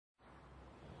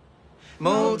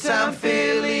Motown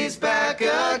Philly's back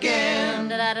again.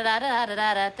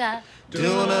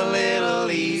 Doing a little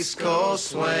East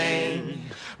Coast swing.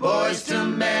 Boys to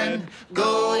men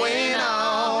going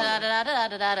on.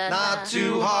 Not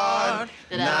too hard,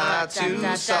 not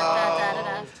too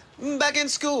soft. Back in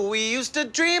school, we used to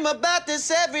dream about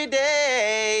this every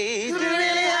day. Could it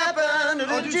really happen?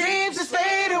 Or do dreams just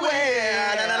fade away?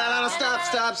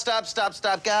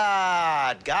 Stop.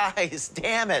 God, guys,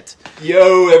 damn it.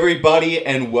 Yo, everybody,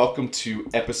 and welcome to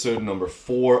episode number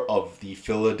 4 of the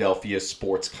Philadelphia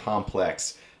Sports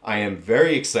Complex. I am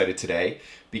very excited today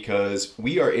because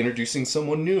we are introducing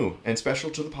someone new and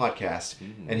special to the podcast,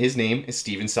 and his name is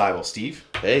Steven Seibel. Steve?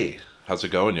 Hey. How's it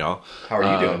going, y'all? How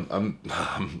are you doing?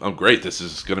 I'm great. This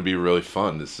is going to be really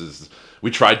fun.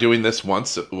 We tried doing this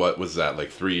once. What was that,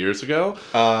 like 3 years ago?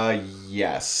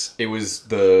 Yes. It was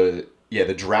the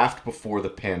draft before the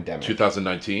pandemic.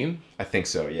 2019? I think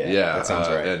so, yeah. Yeah. That sounds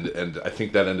right. And I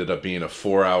think that ended up being a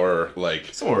 4-hour,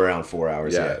 somewhere around 4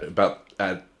 hours, yeah. About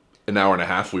at an hour and a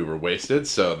half we were wasted,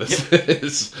 so this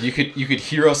is... You could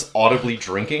hear us audibly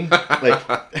drinking,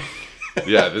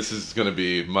 Yeah, this is going to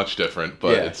be much different,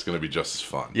 but it's going to be just as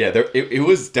fun. Yeah, it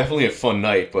was definitely a fun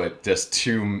night, but just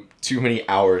too many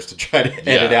hours to try to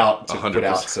edit out to 100%. Put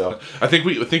out. So I think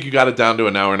you got it down to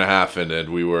an hour and a half, and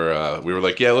then we were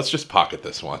like, yeah, let's just pocket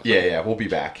this one. Yeah, we'll be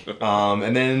back.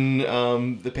 And then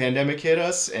the pandemic hit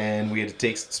us, and we had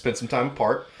to spend some time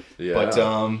apart. Yeah.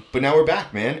 But now we're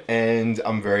back, man, and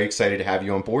I'm very excited to have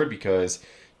you on board because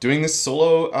doing this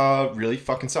solo really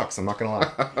fucking sucks. I'm not gonna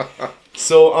lie.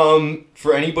 So,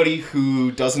 for anybody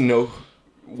who doesn't know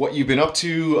what you've been up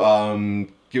to,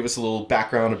 give us a little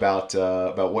background about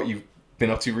what you've been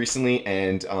up to recently,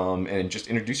 and just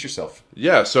introduce yourself.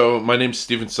 Yeah, so my name's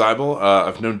Steven Seibel.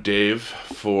 I've known Dave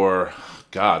for,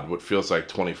 what feels like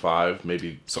 25,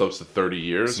 maybe close to 30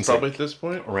 years, probably at this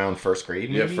point. Around first grade,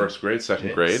 maybe? Yeah, first grade,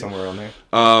 second grade. Somewhere around there.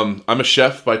 I'm a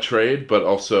chef by trade, but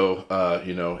also,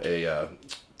 a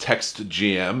text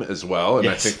GM as well, and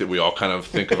yes. I think that we all kind of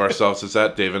think of ourselves as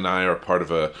that. Dave and I are part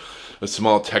of a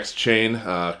small text chain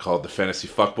called the Fantasy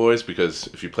Fuckboys, because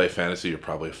if you play fantasy, you're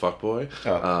probably a fuckboy.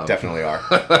 Oh, definitely are.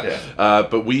 Yeah.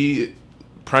 But we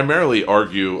primarily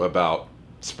argue about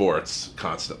sports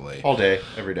constantly. All day,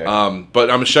 every day.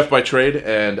 But I'm a chef by trade,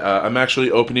 and I'm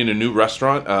actually opening a new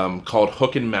restaurant called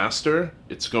Hook and Master.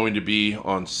 It's going to be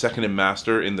on 2nd and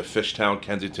Master in the Fishtown,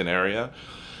 Kensington area.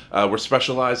 We're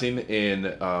specializing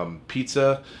in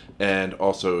pizza and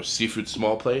also seafood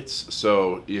small plates.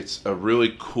 So it's a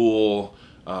really cool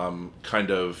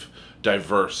kind of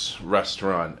diverse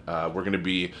restaurant. We're going to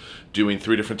be doing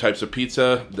 3 different types of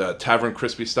pizza: the Tavern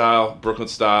Crispy style, Brooklyn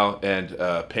style, and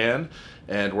pan.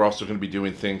 And we're also going to be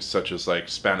doing things such as like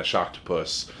Spanish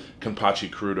octopus, Campachi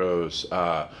crudos,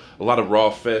 a lot of raw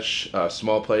fish,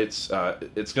 small plates.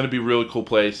 It's going to be a really cool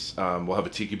place. We'll have a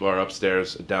tiki bar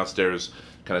upstairs, downstairs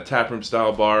kind of taproom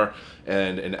style bar,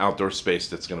 and an outdoor space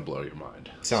that's going to blow your mind.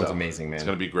 Sounds amazing, man. It's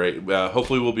going to be great.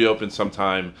 Hopefully we'll be open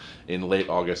sometime in late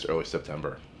August, early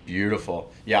September.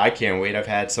 Beautiful. Yeah, I can't wait. I've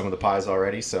had some of the pies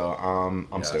already, so I'm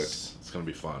stoked. It's going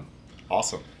to be fun.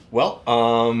 Awesome. Well,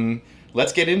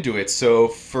 let's get into it. So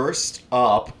first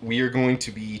up, we are going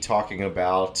to be talking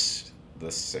about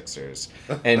the Sixers.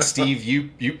 And Steve,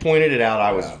 you pointed it out.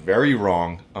 I was very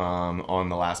wrong on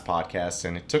the last podcast,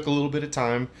 and it took a little bit of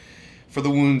time for the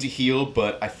wound to heal,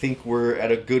 but I think we're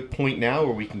at a good point now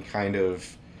where we can kind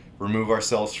of remove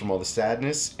ourselves from all the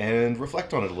sadness and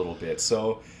reflect on it a little bit.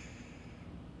 So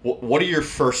what are your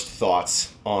first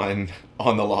thoughts on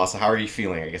the loss? How are you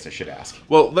feeling, I guess I should ask?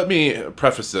 Well, let me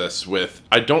preface this with,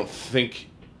 I don't think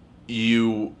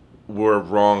you were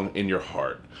wrong in your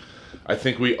heart. I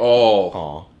think we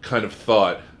all kind of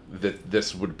thought that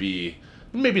this would be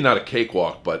maybe not a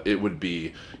cakewalk, but it would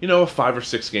be, a 5 or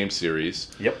 6 game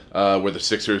series. Yep. Where the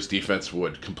Sixers defense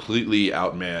would completely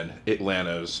outman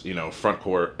Atlanta's, front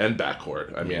court and back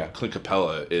court. I mean, Clint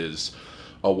Capella is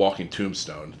a walking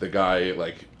tombstone. The guy,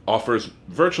 offers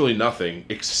virtually nothing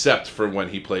except for when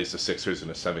he plays the Sixers in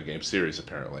a 7-game series,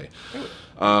 apparently.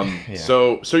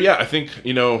 So I think,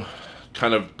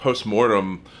 kind of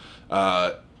post-mortem,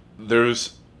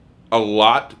 there's a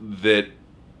lot that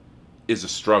is a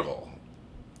struggle.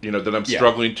 That I'm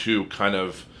struggling to kind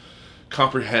of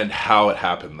comprehend how it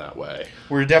happened that way.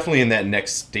 We're definitely in that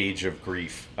next stage of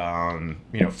grief.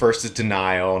 First is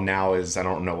denial. Now is, I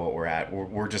don't know what we're at.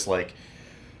 We're just like,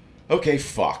 okay,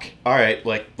 fuck. All right,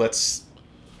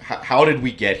 how did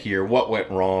we get here? What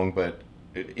went wrong? But,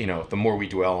 the more we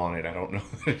dwell on it, I don't know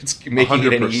if it's making 100%.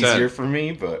 It any easier for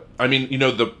me. But I mean,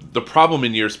 the problem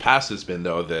in years past has been,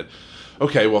 though, that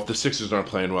okay, well, if the Sixers aren't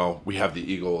playing well, we have the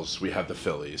Eagles, we have the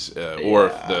Phillies. Or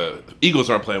if the Eagles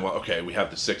aren't playing well, okay, we have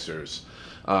the Sixers.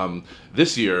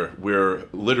 This year, we're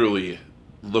literally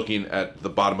looking at the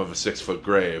bottom of a 6-foot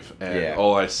grave, and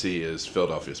all I see is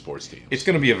Philadelphia sports teams. It's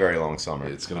going to be a very long summer.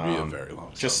 It's going to be a very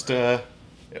long just, summer.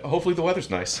 hopefully the weather's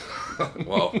nice.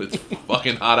 Well, it's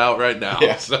fucking hot out right now.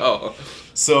 Yeah. So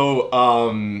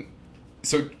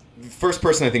the first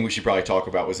person I think we should probably talk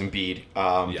about was Embiid,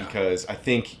 because I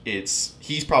think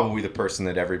he's probably the person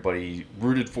that everybody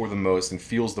rooted for the most and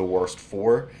feels the worst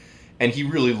for, and he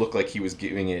really looked like he was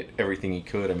giving it everything he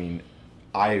could. I mean,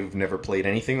 I've never played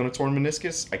anything on a torn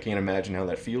meniscus. I can't imagine how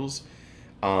that feels,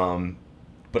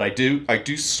 but I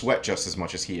do sweat just as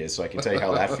much as he is, so I can tell you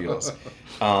how that feels.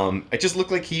 It just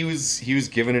looked like he was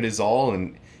giving it his all,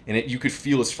 and you could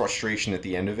feel his frustration at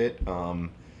the end of it.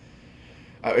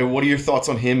 What are your thoughts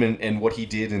on him and what he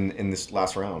did in this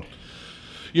last round?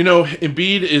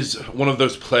 Embiid is one of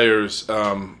those players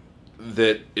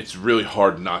that it's really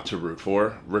hard not to root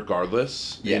for,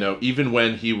 regardless. Yeah. Even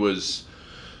when he was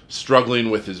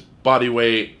struggling with his body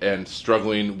weight and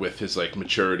struggling with his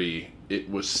maturity, it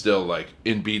was still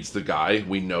Embiid's the guy.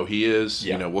 We know he is.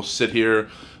 Yeah. We'll sit here,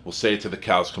 we'll say it till the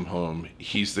cows come home.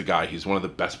 He's the guy. He's one of the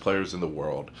best players in the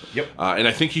world. Yep. And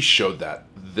I think he showed that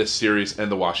this series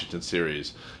and the Washington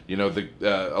series.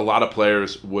 A lot of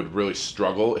players would really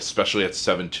struggle, especially at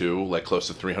 7'2", close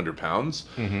to 300 pounds,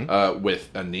 with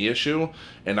a knee issue.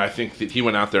 And I think that he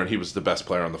went out there and he was the best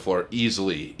player on the floor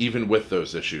easily, even with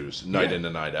those issues, night in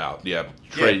and night out. Yeah,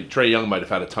 Trae Young might have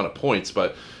had a ton of points,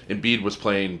 but Embiid was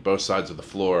playing both sides of the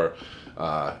floor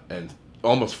and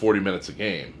almost 40 minutes a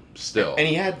game still. And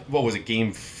he had, what was it,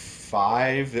 game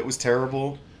 5 that was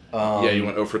terrible? He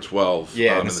went 0 for 12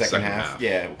 in the second half.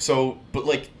 Yeah, so, but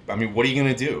what are you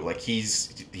going to do?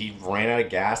 He ran out of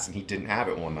gas and he didn't have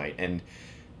it one night. And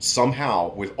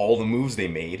somehow, with all the moves they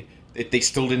made, they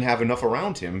still didn't have enough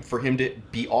around him for him to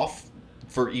be off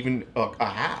for even a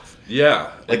half.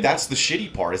 Yeah. That's the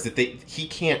shitty part, is that he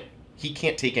can't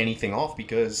take anything off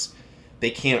because they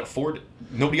can't afford it.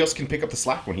 Nobody else can pick up the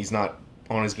slack when he's not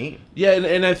on his game. Yeah,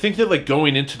 and I think that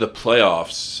going into the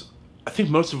playoffs, I think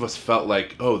most of us felt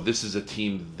this is a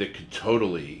team that could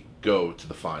totally go to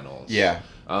the finals. Yeah.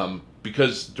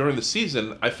 Because during the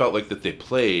season, I felt that they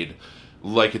played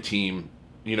like a team.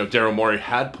 Daryl Morey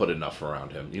had put enough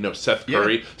around him. Seth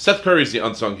Curry. Yeah. Seth Curry's the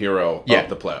unsung hero of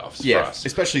the playoffs for us.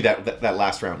 Especially that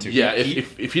last round, too. Yeah,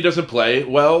 if he doesn't play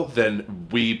well, then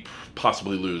we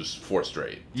possibly lose 4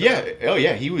 straight. Yeah. Oh,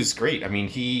 yeah, he was great. I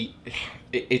mean,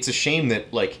 it's a shame that,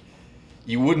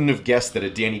 you wouldn't have guessed that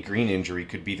a Danny Green injury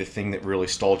could be the thing that really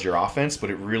stalled your offense, but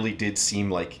it really did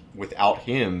seem like without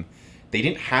him, they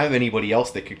didn't have anybody else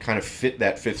that could kind of fit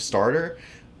that fifth starter,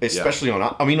 especially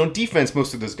on defense,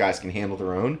 most of those guys can handle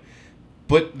their own,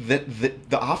 but the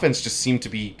offense just seemed to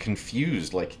be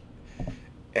confused.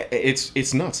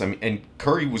 It's nuts. I mean, and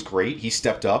Curry was great. He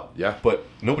stepped up. Yeah. But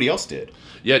nobody else did.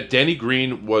 Yeah, Danny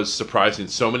Green was surprising.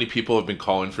 So many people have been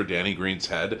calling for Danny Green's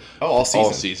head all season.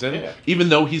 All season. Yeah. Even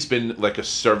though he's been a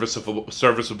serviceable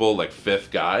fifth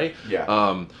guy.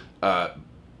 Yeah.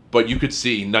 But you could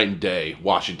see night and day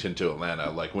Washington to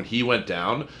Atlanta. When he went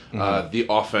down, the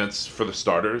offense for the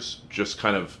starters just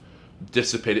kind of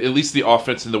dissipated. At least the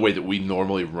offense in the way that we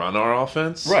normally run our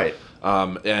offense. Right.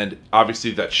 And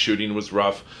obviously that shooting was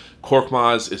rough.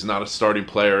 Korkmaz is not a starting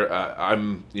player.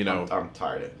 I'm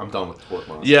tired. I'm done with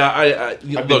Korkmaz. Yeah,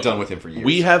 I've been done with him for years.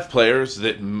 We have players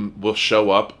that will show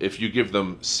up. If you give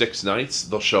them 6 nights,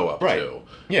 they'll show up too.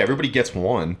 Yeah, everybody gets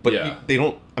one, but they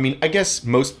don't. I mean, I guess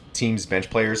most teams'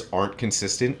 bench players aren't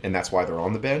consistent, and that's why they're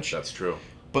on the bench. That's true.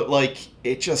 But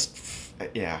it just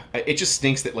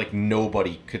stinks that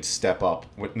nobody could step up.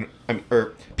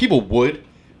 Or people would,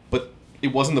 but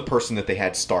it wasn't the person that they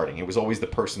had starting. It was always the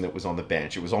person that was on the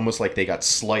bench. It was almost like they got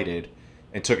slighted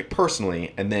and took it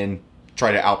personally, and then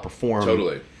try to outperform.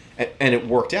 Totally. And it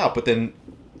worked out, but in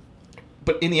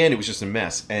the end, it was just a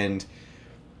mess. And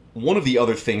one of the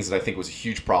other things that I think was a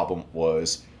huge problem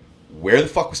was, where the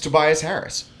fuck was Tobias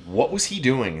Harris? What was he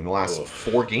doing in the last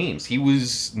 4 games? He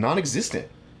was non-existent.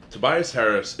 Tobias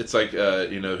Harris, it's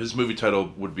his movie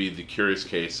title would be The Curious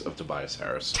Case of Tobias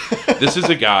Harris. This is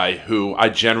a guy who I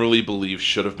generally believe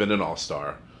should have been an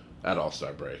all-star at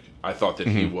All-Star break. I thought that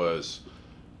he was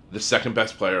the second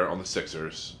best player on the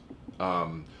Sixers.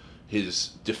 His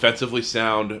defensively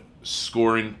sound,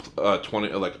 scoring 20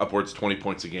 upwards 20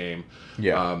 points a game.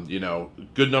 Yeah.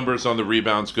 Good numbers on the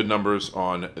rebounds, good numbers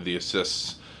on the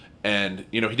assists, and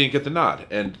he didn't get the nod,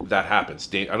 and that happens.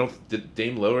 Did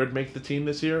Dame Lillard make the team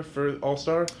this year for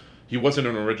All-Star? He wasn't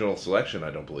an original selection,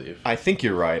 I don't believe. I think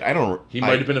you're right. He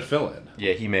might have been a fill-in.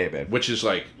 Yeah, he may have been. Which is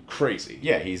crazy.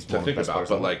 Yeah, he's to one of the think best about. players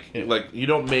But in the league. like you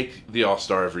don't make the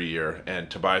All-Star every year, and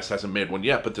Tobias hasn't made one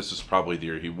yet. But this is probably the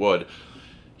year he would.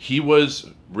 He was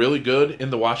really good in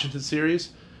the Washington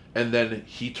series, and then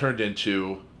he turned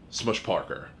into Smush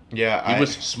Parker. Yeah, He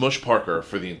was Smush Parker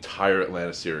for the entire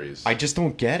Atlanta series. I just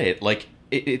don't get it. Like,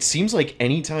 it seems like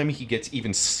anytime he gets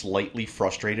even slightly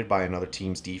frustrated by another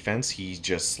team's defense, he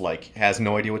just, like, has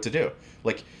no idea what to do.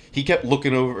 Like, he kept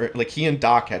looking over, like, he and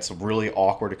Doc had some really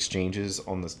awkward exchanges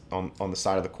on the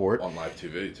side of the court. On live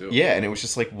TV, too. Yeah, and it was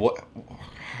just like, what?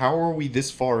 How are we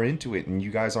this far into it and you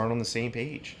guys aren't on the same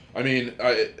page? I mean,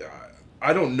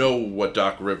 I don't know what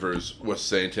Doc Rivers was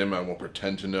saying to him. I won't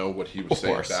pretend to know what he was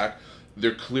saying back.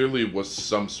 There clearly was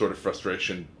some sort of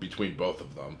frustration between both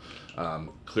of them.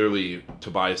 Clearly,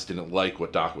 Tobias didn't like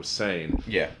what Doc was saying.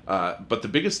 Yeah. But the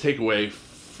biggest takeaway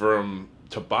from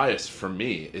Tobias for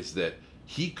me is that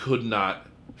he could not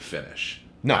finish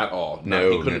at all. He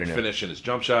couldn't finish in his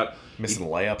jump shot. Missing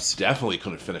layups. Definitely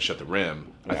couldn't finish at the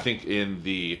rim. Yeah. I think in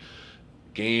the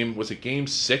game, was it game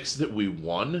 6 that we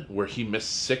won where he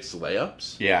missed 6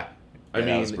 layups? Yeah. I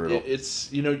mean,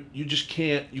 it's, you know, you just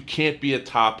can't be a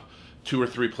top 2 or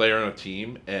 3 player on a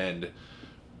team and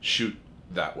shoot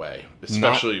that way,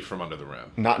 especially from under the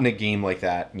rim. Not in a game like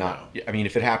that. I mean,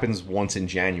 if it happens once in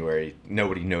January,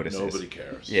 nobody notices. Nobody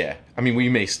cares. Yeah. I mean, we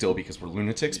may still because we're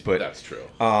lunatics, but that's true.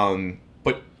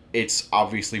 But it's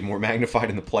obviously more magnified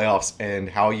in the playoffs, and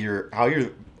how you're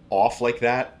off like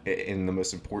that in the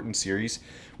most important series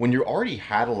when you already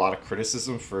had a lot of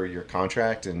criticism for your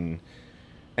contract and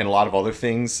a lot of other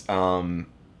things.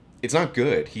 It's not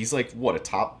good. He's like what, a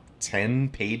top 10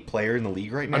 paid player in the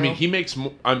league right now? I mean, he makes.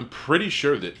 I'm pretty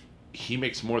sure that he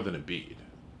makes more than Embiid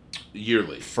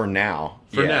yearly for now.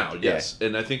 For now, yes. Yeah.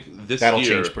 And I think that'll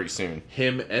change pretty soon.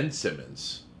 Him and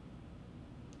Simmons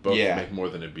both make more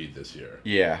than Embiid this year.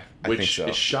 Yeah, I think which so.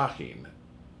 is shocking.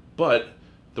 But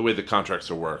the way the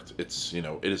contracts are worked, it's, you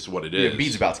know, it is what it is.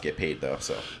 Embiid's about to get paid though,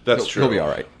 so that's true. He'll be all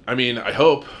right. I mean, I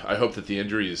hope that the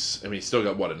injuries. I mean, he's still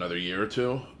got what, another year or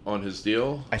 2 on his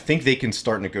deal. I think they can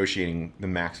start negotiating the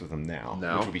max with him now,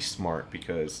 which would be smart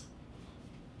because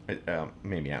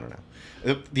maybe, I don't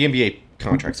know. The NBA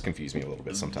contracts confuse me a little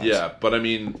bit sometimes. Yeah, but I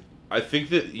mean, I think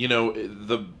that, you know,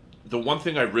 the one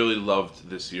thing I really loved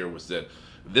this year was that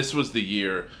this was the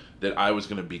year that I was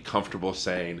going to be comfortable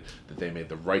saying that they made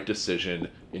the right decision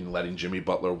in letting Jimmy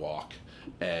Butler walk.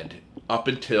 And up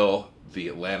until the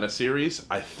Atlanta series,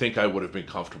 I think I would have been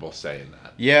comfortable saying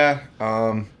that. Yeah,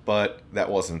 but that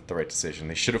wasn't the right decision.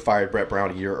 They should have fired Brett Brown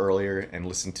a year earlier and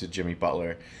listened to Jimmy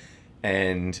Butler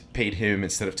and paid him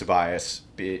instead of Tobias.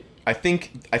 I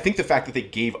think the fact that they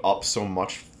gave up so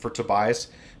much for Tobias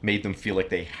made them feel like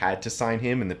they had to sign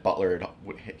him, and that Butler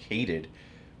hated,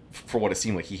 for what it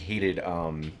seemed like, he hated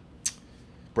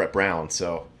Brett Brown.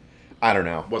 So I don't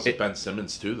know. Was it Ben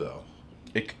Simmons too, though?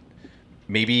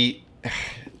 Maybe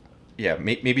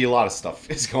a lot of stuff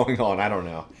is going on. I don't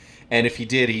know. And if he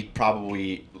did, he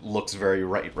probably looks very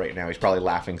right now. He's probably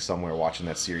laughing somewhere watching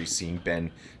that series, seeing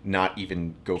Ben not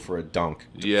even go for a dunk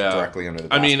directly under the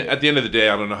basket. I mean, at the end of the day,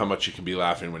 I don't know how much you can be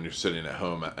laughing when you're sitting at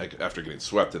home after getting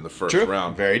swept in the first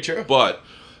round. Very true. But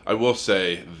I will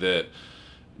say that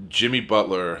Jimmy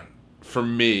Butler, for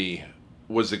me,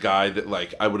 was a guy that,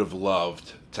 like, I would have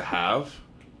loved to have,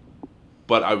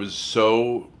 but I was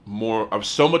so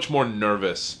much more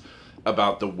nervous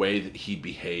about the way that he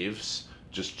behaves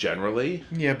just generally.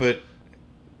 Yeah, but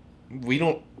I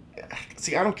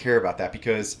don't care about that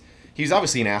because he's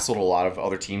obviously an asshole to a lot of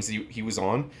other teams that he was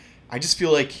on. I just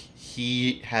feel like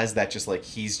he has that, just like,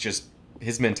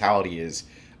 his mentality is,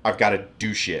 I've got to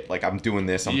do shit. Like, I'm doing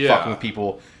this, I'm fucking with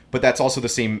people. But that's also the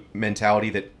same mentality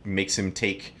that makes him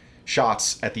take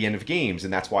shots at the end of games,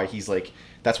 and that's why I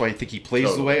think he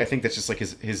plays the way. I think that's just like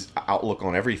his outlook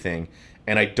on everything.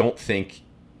 And I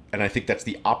think that's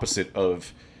the opposite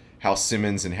of how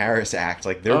Simmons and Harris act.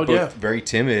 Like, they're both very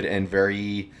timid and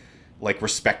very, like,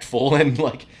 respectful, and,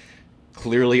 like,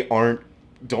 clearly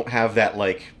don't have that,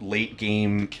 like, late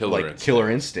game killer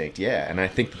instinct. Yeah, and I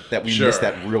think that we missed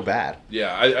that real bad.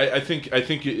 Yeah, I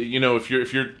think you know, if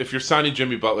you're signing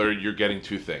Jimmy Butler, you're getting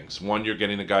 2 things. One, you're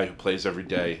getting a guy who plays every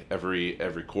day,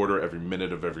 every quarter, every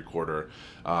minute of every quarter,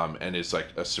 and is like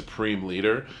a supreme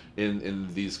leader in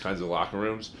these kinds of locker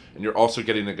rooms. And you're also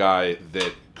getting a guy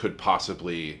that could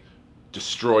possibly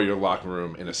destroy your locker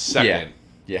room in a second.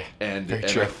 Yeah. And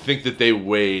I think that they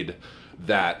weighed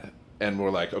that and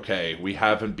were like, okay, we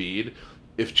have Embiid.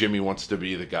 If Jimmy wants to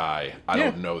be the guy, I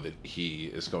don't know that he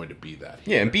is going to be that.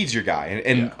 Yeah, Embiid's your guy.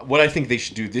 And what I think they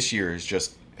should do this year is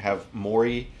just have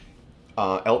Morey,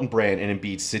 Elton Brand, and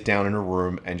Embiid sit down in a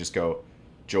room and just go,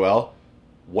 Joel,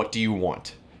 what do you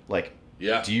want? Like,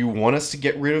 Yeah. Do you want us to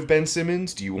get rid of Ben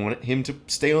Simmons? Do you want him to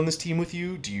stay on this team with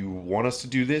you? Do you want us to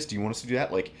do this? Do you want us to do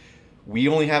that? Like, we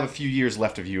only have a few years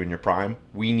left of you in your prime.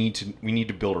 We need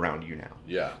to build around you now.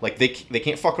 Yeah. Like, they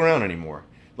can't fuck around anymore.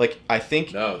 Like, I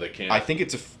think... No, they can't. I think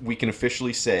we can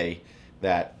officially say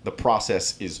that the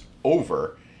process is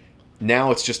over.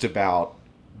 Now it's just about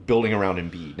building around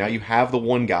Embiid. Now you have the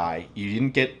one guy. You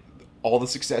didn't get all the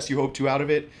success you hoped to out of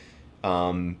it.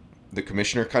 The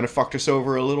commissioner kind of fucked us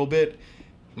over a little bit.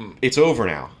 It's over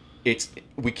now.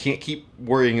 We can't keep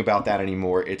worrying about that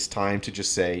anymore. It's time to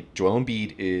just say Joel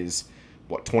Embiid is,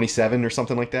 27 or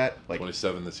something like that? Like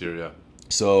 27 this year, yeah.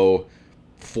 So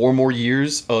 4 more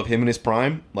years of him in his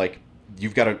prime, like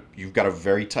you've got a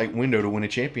very tight window to win a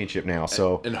championship now.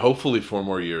 So and hopefully 4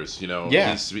 more years.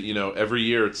 Yeah. He's every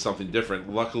year it's something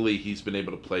different. Luckily, he's been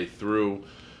able to play through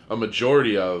a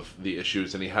majority of the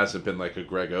issues, and he hasn't been like a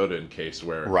Greg Oden case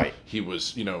where he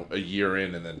was a year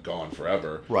in and then gone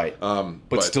forever. Right.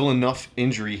 But still enough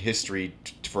injury history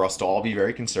for us to all be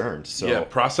very concerned. So yeah,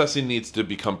 processing needs to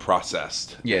become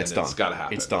processed. Yeah, it's done. It's got to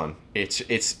happen. It's done.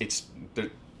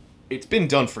 It's been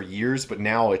done for years, but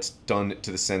now it's done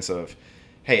to the sense of,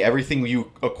 hey, everything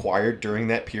you acquired during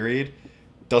that period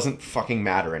doesn't fucking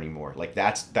matter anymore. Like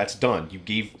that's done.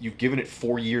 You've given it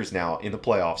 4 years now in the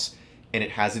playoffs,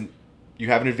 and you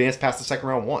haven't advanced past the second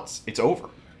round once. It's over.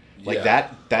 Like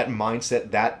that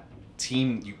mindset, that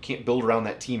team, you can't build around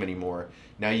that team anymore.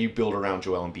 Now you build around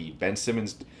Joel Embiid. Ben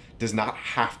Simmons does not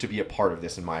have to be a part of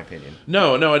this, in my opinion.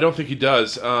 No, I don't think he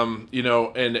does. And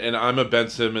I'm a Ben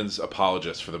Simmons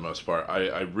apologist for the most part.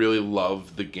 I really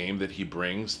love the game that he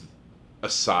brings,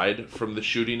 aside from the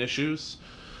shooting issues.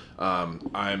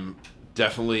 I'm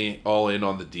definitely all in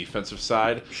on the defensive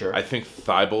side. Sure. I think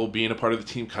Seibel being a part of the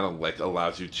team kind of like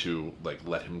allows you to like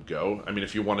let him go. I mean,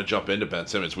 if you want to jump into Ben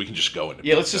Simmons, we can just go into.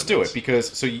 Yeah, let's just do it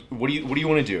because what do you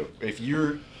want to do if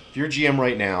you're GM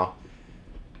right now?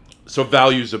 So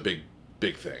value's a big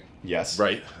thing. Yes.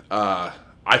 Right.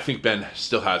 I think Ben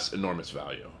still has enormous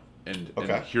value, and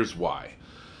here's why.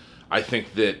 I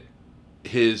think that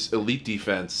his elite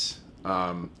defense,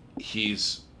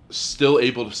 he's still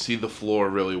able to see the floor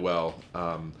really well.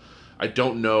 I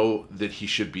don't know that he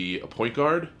should be a point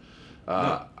guard.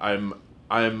 No.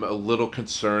 I'm a little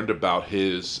concerned about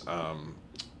his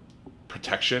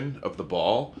protection of the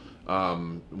ball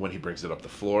when he brings it up the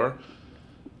floor.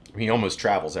 He almost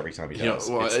travels every time he does.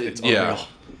 It's yeah,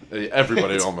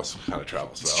 everybody almost kind of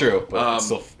travels. It's true, but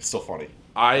it's still funny.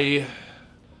 I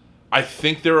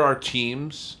think there are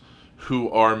teams who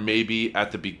are maybe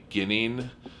at the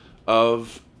beginning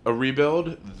of a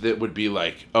rebuild that would be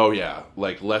like, oh yeah,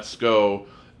 like let's go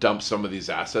dump some of these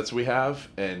assets we have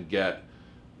and get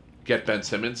Ben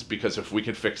Simmons, because if we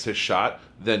can fix his shot,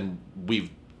 then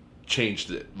we've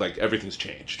changed it. Like everything's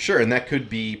changed. Sure, and that could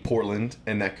be Portland,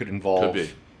 and that could involve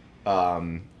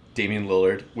Damian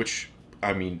Lillard, which,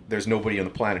 I mean, there's nobody on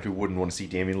the planet who wouldn't want to see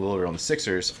Damian Lillard on the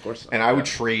Sixers. Of course not. And I would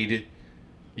trade.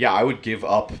 Yeah, I would give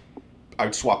up. I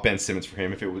would swap Ben Simmons for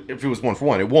him if it was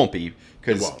 1-for-1. It won't be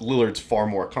because Lillard's far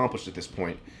more accomplished at this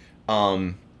point. I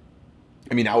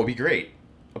mean, that would be great.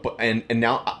 But and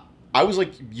now I was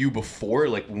like you before,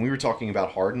 like when we were talking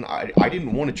about Harden, I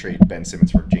didn't want to trade Ben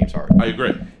Simmons for James Harden. I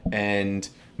agree, and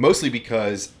mostly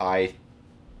because I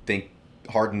think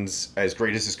Harden's, as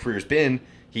great as his career's been,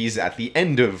 he's at the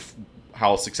end of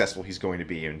how successful he's going to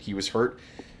be, and he was hurt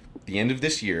at the end of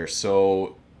this year,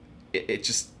 so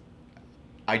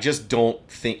I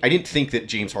didn't think that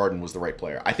James Harden was the right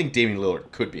player. I think Damian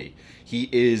Lillard could be. He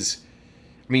is.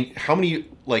 I mean, how many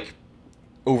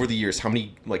over the years, how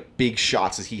many big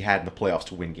shots has he had in the playoffs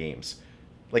to win games?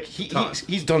 Like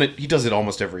he's done it. He does it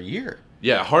almost every year.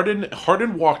 Yeah,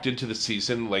 Harden walked into the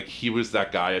season like he was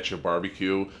that guy at your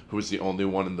barbecue who was the only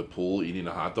one in the pool eating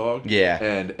a hot dog. Yeah.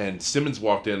 And Simmons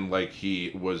walked in like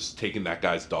he was taking that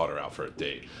guy's daughter out for a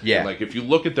date. Yeah. And like if you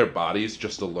look at their bodies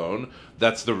just alone,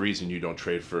 that's the reason you don't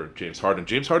trade for James Harden.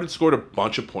 James Harden scored a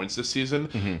bunch of points this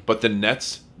season, but the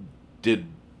Nets did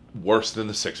worse than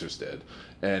the Sixers did.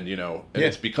 And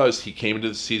it's because he came into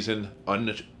the season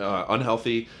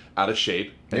unhealthy, out of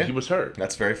shape, and he was hurt.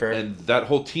 That's very fair. And that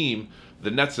whole team,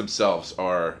 the Nets themselves,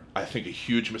 are, I think, a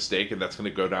huge mistake, and that's going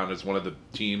to go down as one of the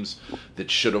teams that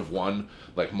should have won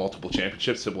multiple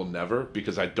championships that will never,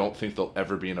 because I don't think they'll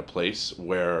ever be in a place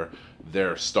where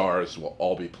their stars will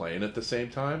all be playing at the same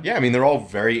time. Yeah, I mean, they're all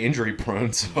very injury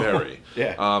prone. So. Very.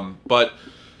 Yeah. But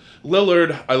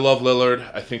Lillard, I love Lillard.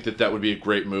 I think that would be a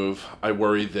great move. I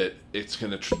worry that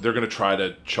they're gonna try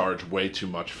to charge way too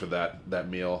much for that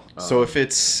meal. So if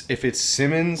it's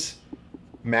Simmons,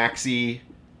 Maxey,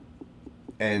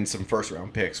 and some first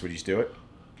round picks, would you do it?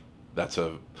 That's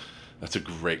That's a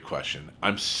great question.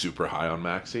 I'm super high on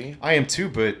Maxey. I am too,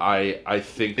 but I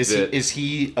think is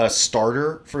he a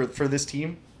starter for this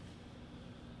team?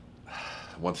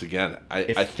 Once again,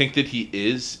 I think that he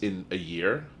is in a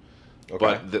year.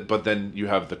 Okay. But then you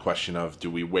have the question of, do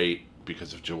we wait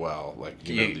because of Joel? Like,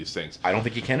 you know, these things. I don't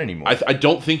think he can anymore. I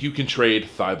don't think you can trade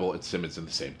Seibel and Simmons in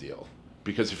the same deal.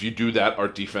 Because if you do that, our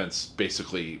defense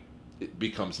basically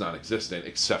becomes non-existent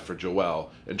except for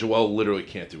Joel. And Joel literally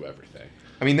can't do everything.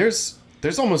 I mean, there's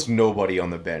almost nobody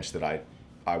on the bench that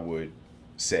I would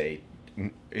say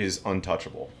is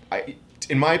untouchable.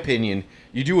 In my opinion,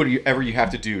 you do whatever you have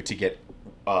to do to get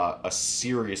a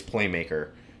serious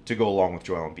playmaker to go along with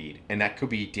Joel Embiid, and that could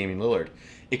be Damian Lillard.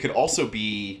 It could also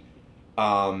be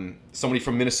somebody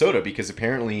from Minnesota, because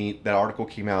apparently that article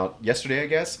came out yesterday, I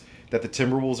guess, that the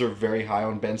Timberwolves are very high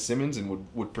on Ben Simmons and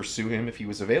would pursue him if he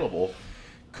was available.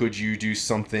 Could you do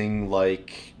something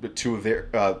like the two of their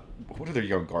what are their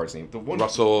young guards' names? The one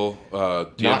Russell,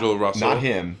 D'Angelo Russell. Not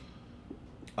him.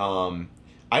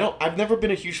 I've never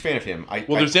been a huge fan of him.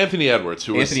 There's Anthony Edwards,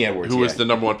 who was the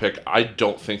number one pick. I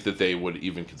don't think that they would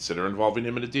even consider involving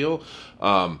him in a deal.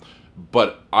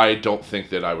 But I don't think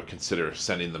that I would consider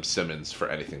sending them Simmons for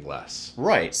anything less.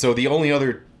 Right. So the only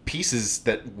other pieces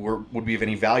that would be of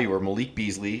any value are Malik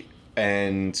Beasley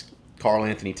and Karl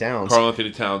Anthony Towns. Karl Anthony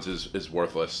Towns is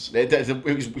worthless.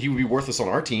 He would be worthless on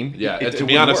our team. Yeah, and to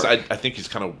be honest, I think he's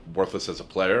kind of worthless as a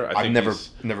player. I've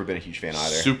never been a huge fan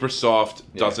either. Super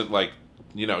soft, doesn't like,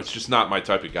 you know, it's just not my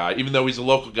type of guy. Even though he's a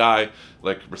local guy,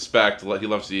 like, respect, he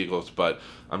loves the Eagles, but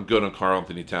I'm good on Karl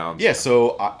Anthony Towns. Yeah,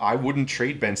 so I wouldn't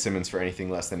trade Ben Simmons for anything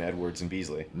less than Edwards and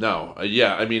Beasley. No, I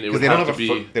mean, it would have to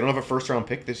be... They don't have a first-round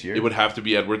pick this year. It would have to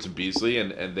be Edwards and Beasley,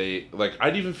 and they... Like,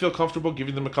 I'd even feel comfortable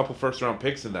giving them a couple first-round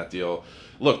picks in that deal.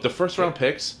 Look, the first-round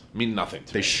picks mean nothing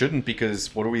to me. They shouldn't,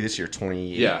 because what are we this year,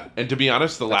 28? Yeah, and to be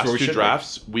honest, the last two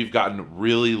drafts, we've gotten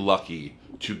really lucky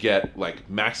to get, like,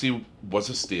 Maxey was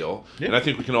a steal, and I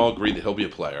think we can all agree that he'll be a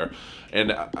player.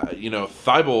 And, you know,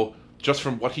 Seibel, just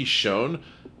from what he's shown,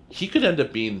 he could end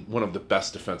up being one of the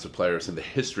best defensive players in the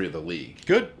history of the league.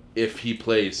 Good. If he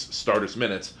plays starters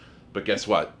minutes. But guess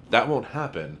what? That won't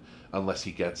happen unless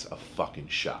he gets a fucking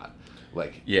shot.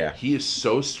 Like, he is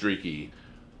so streaky.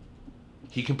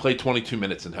 He can play 22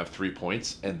 minutes and have 3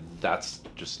 points, and that's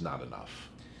just not enough.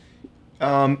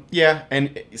 Yeah,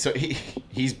 and so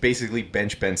he's basically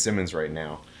bench Ben Simmons right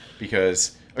now,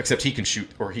 because except he can shoot,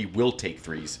 or he will take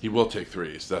threes. He will take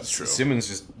threes. That's true.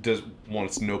 Simmons just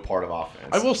wants no part of offense.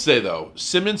 I will say though,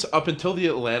 Simmons up until the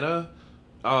Atlanta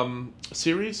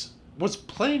series was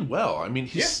playing well. I mean,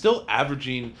 he's still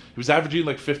averaging. He was averaging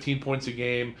like 15 points a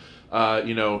game.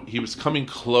 You know, he was coming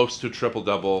close to triple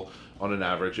double on an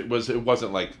average. It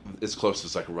wasn't like as close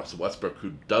as like Russell Westbrook,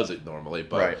 who does it normally,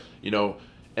 but you know.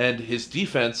 And his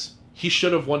defense, he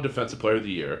should have won Defensive Player of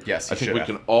the Year. Yes, I think we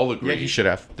can all agree. Yeah, he should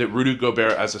have. That Rudy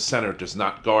Gobert as a center does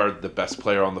not guard the best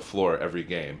player on the floor every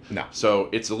game. No. So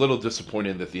it's a little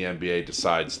disappointing that the NBA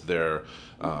decides their,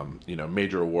 you know,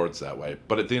 major awards that way.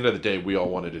 But at the end of the day, we all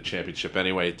wanted a championship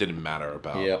anyway. It didn't matter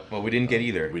about. Yeah. Well, we didn't get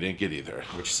either. We didn't get either.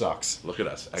 Which sucks. Look at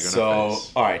us.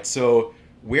 All right. So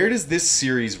where does this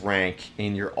series rank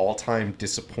in your all-time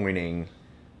disappointing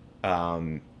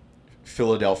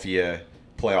Philadelphia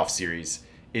playoff series?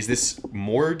 Is this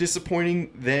more disappointing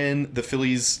than the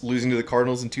Phillies losing to the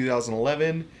Cardinals in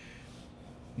 2011?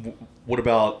 What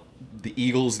about the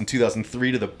Eagles in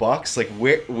 2003 to the Bucks? Like,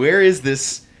 where is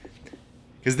this?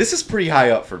 Because this is pretty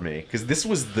high up for me. Because this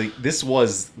was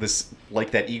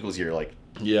like that Eagles year. Like,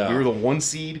 we were the 1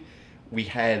 seed. We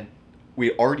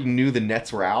already knew the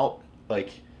Nets were out. Like,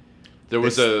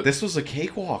 this was a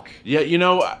cakewalk. Yeah, you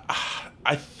know,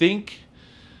 I think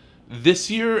this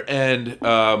year and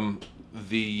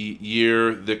the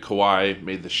year that Kawhi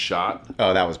made the shot.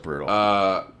 Oh, that was brutal.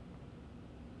 Are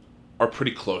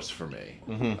pretty close for me.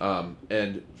 Mm-hmm.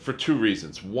 And for two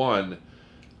reasons. One,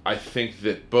 I think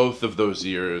that both of those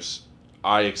years,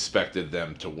 I expected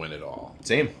them to win it all.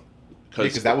 Same.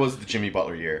 Because that was the Jimmy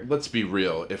Butler year. Let's be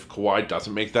real. If Kawhi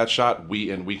doesn't make that shot, we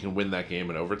can win that game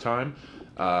in overtime.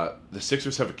 The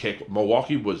Sixers have a cake.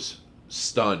 Milwaukee was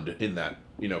stunned in that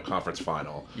conference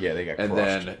final. Yeah, they got crushed. And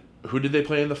then who did they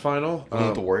play in the final?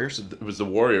 The Warriors? It was the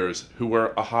Warriors, who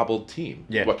were a hobbled team.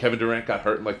 Yeah. Kevin Durant got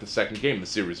hurt in the second game. The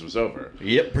series was over.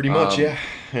 Yep, pretty much, yeah.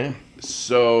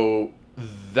 So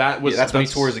that was... that's when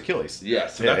he tore his Achilles. Yeah,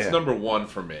 so that's number one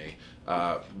for me,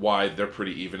 why they're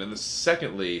pretty even. And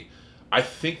secondly, I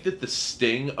think that the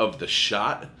sting of the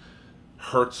shot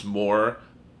hurts more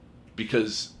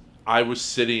because I was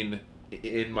sitting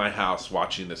in my house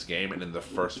watching this game, and in the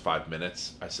first 5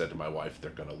 minutes, I said to my wife,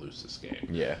 "They're going to lose this game."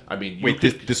 Yeah. I mean, wait,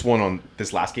 this one on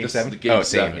this last game 7? Game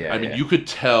 7. Yeah, I mean, you could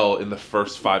tell in the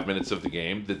first 5 minutes of the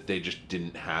game that they just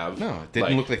didn't have. No, it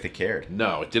didn't look like they cared.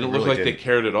 No, it didn't look like they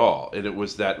cared at all, and it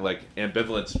was that like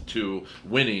ambivalence to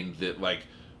winning that like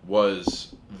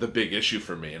was the big issue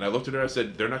for me. And I looked at her, I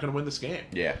said, "They're not going to win this game."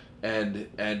 Yeah. And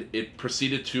it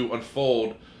proceeded to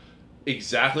unfold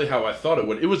exactly how I thought it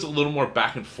would. It was a little more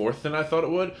back and forth than I thought it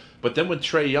would. But then when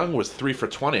Trae Young was 3 for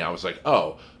 20, I was like,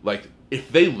 oh, like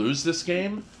if they lose this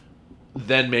game,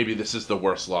 then maybe this is the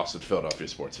worst loss in Philadelphia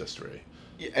sports history.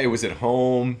 It was at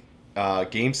home,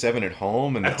 Game 7 at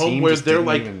home, and at the home team where just they're didn't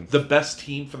like even... the best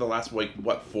team for the last 4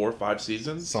 or 5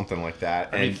 seasons, something like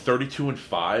that. I mean,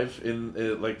 32-5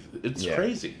 in like it's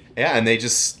crazy. Yeah, and they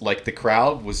just like the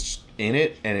crowd was in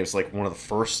it, and it was like one of the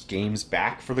first games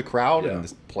back for the crowd, and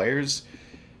the players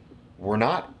were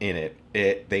not in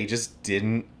it. They just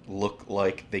didn't look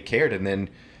like they cared. And then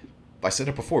I said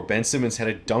it before, Ben Simmons had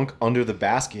a dunk under the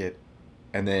basket,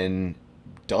 and then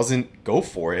doesn't go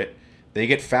for it. They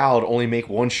get fouled, only make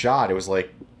one shot. It was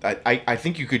like I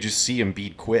think you could just see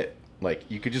Embiid quit. Like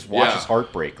you could just watch his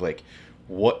heart break. Like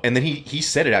what? And then he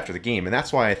said it after the game, and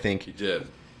that's why I think he did.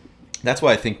 That's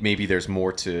why I think maybe there's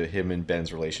more to him and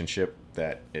Ben's relationship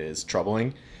that is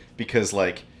troubling, because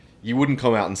like you wouldn't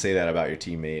come out and say that about your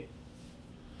teammate,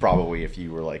 probably, if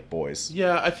you were like boys.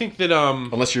 Yeah, I think that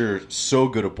unless you're so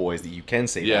good at boys that you can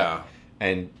say that,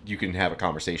 and you can have a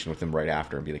conversation with him right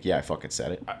after and be like, yeah, I fucking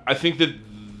said it. I think that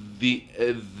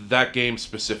that game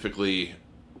specifically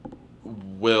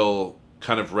will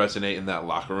kind of resonate in that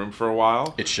locker room for a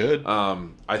while. It should.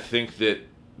 I think that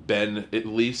Ben, at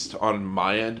least on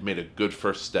my end, made a good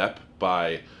first step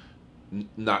by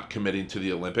not committing to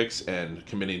the Olympics and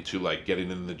committing to like getting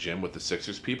in the gym with the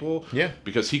Sixers people. Yeah.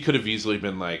 Because he could have easily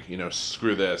been like,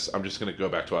 screw this, I'm just going to go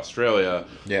back to Australia,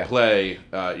 play,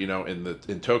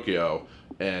 in Tokyo,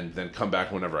 and then come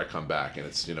back whenever I come back, and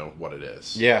it's what it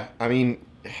is. Yeah, I mean,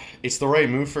 it's the right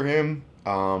move for him.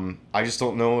 I just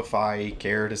don't know if I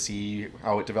care to see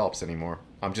how it develops anymore.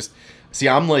 I'm just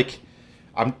ready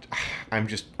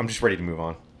to move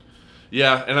on.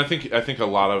 Yeah, and I think a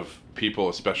lot of people,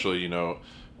 especially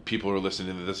people who are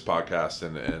listening to this podcast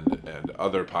and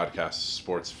other podcasts,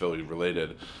 sports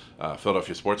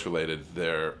Philadelphia sports related,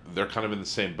 they're kind of in the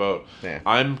same boat. Yeah.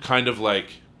 I'm kind of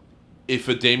like, if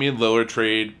a Damian Lillard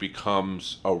trade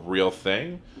becomes a real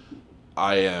thing,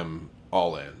 I am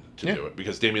all in to do it,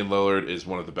 because Damian Lillard is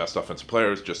one of the best offensive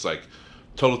players, just like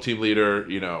total team leader,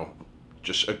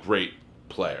 just a great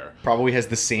player. Probably has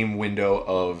the same window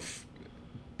of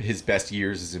his best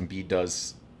years as Embiid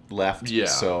does left. Yeah.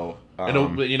 So,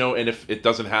 and if it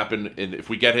doesn't happen, and if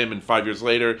we get him in 5 years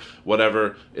later,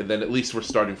 whatever, and then at least we're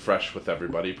starting fresh with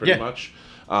everybody, pretty much.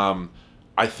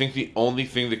 I think the only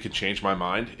thing that could change my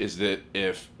mind is that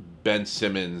if Ben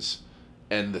Simmons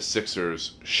and the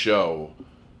Sixers show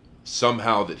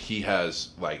somehow that he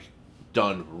has like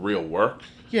done real work.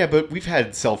 Yeah, but we've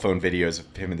had cell phone videos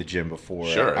of him in the gym before.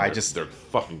 Sure, they're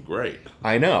fucking great.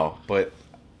 I know, but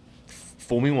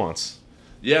fool me once.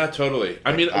 Yeah, totally.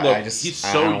 I mean, look, I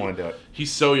don't want to do it.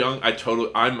 He's so young. I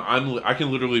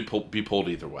can literally be pulled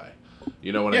either way.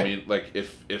 You know what I mean? Like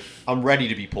if I'm ready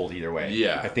to be pulled either way.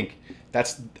 Yeah, I think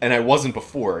and I wasn't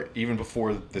before. Even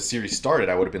before the series started,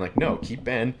 I would have been like, no, keep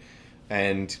Ben,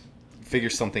 and figure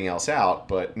something else out.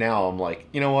 But now I'm like,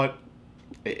 you know what?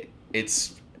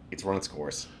 It's run its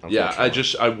course. Yeah,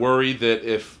 I worry that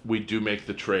if we do make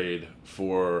the trade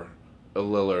for a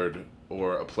Lillard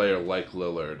or a player like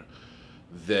Lillard,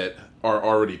 that our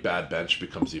already bad bench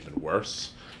becomes even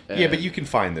worse. Yeah, but you can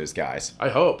find those guys. I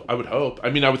would hope. I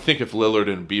mean, I would think if Lillard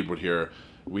and Embiid were here,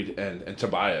 and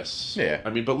Tobias. Yeah. I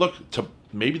mean, but look,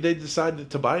 maybe they decide that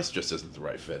Tobias just isn't the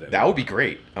right fit anymore. That would be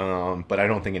great. But I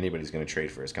don't think anybody's going to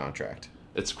trade for his contract.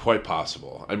 It's quite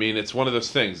possible. I mean, it's one of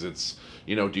those things. It's,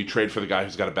 do you trade for the guy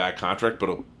who's got a bad contract but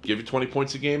will give you 20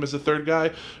 points a game as a third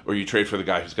guy? Or you trade for the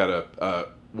guy who's got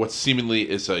what seemingly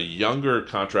is a younger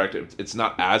contract. It's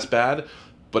not as bad,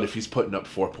 but if he's putting up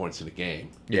 4 points in a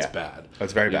game, it's bad.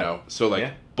 That's very bad. So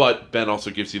but Ben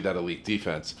also gives you that elite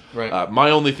defense. Right.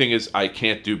 My only thing is I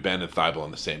can't do Ben and Seibel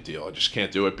on the same deal. I just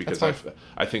can't do it because I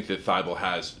think that Seibel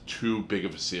has too big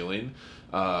of a ceiling.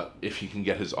 If he can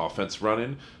get his offense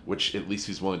running, which at least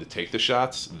he's willing to take the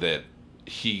shots, that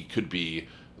he could be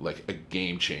like a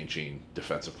game-changing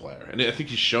defensive player. And I think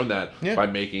he's shown that by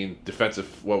making defensive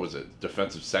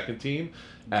second team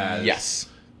as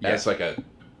like a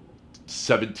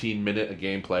 17-minute a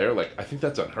game player. Like, I think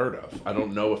that's unheard of. I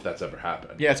don't know if that's ever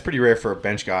happened. Yeah, it's pretty rare for a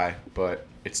bench guy, but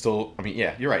it's still, I mean,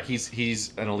 yeah, you're right.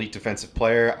 He's an elite defensive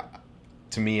player.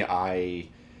 to me,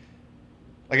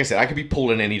 like I said, I could be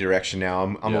pulled in any direction now.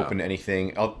 I'm open to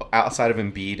anything outside of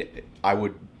Embiid. I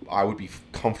would be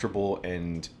comfortable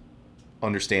and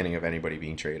understanding of anybody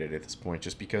being traded at this point,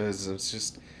 just because it's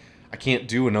just I can't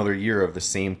do another year of the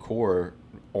same core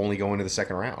only going to the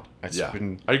second round. I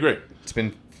agree. It's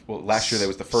been last year that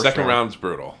was the first second round. round's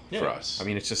brutal for us. I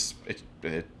mean, it's just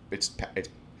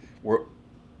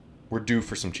we're due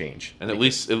for some change. And at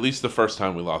least the first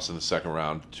time we lost in the second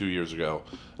round 2 years ago,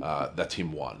 that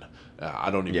team won.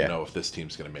 I don't even know if this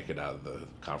team's going to make it out of the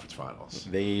conference finals.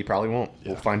 They probably won't.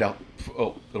 We'll find out.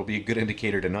 Oh, it'll be a good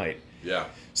indicator tonight. Yeah.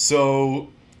 So,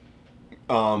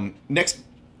 next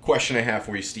question I have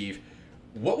for you, Steve.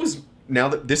 Now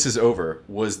that this is over,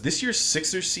 was this year's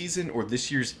Sixers season or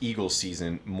this year's Eagles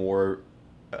season more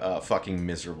fucking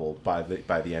miserable by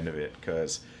the end of it?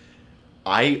 Because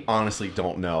I honestly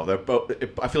don't know.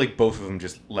 I feel like both of them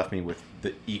just left me with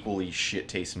the equally shit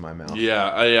taste in my mouth.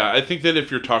 Yeah. I think that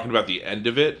if you're talking about the end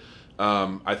of it,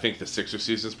 I think the Sixers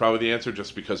season is probably the answer,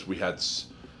 just because we had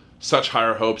such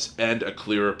higher hopes and a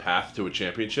clearer path to a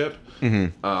championship.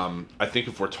 Mm-hmm. I think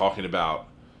if we're talking about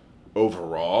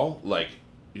overall, like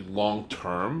long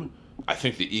term, I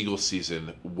think the Eagles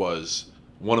season was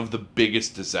one of the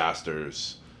biggest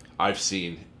disasters I've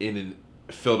seen in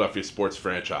a Philadelphia sports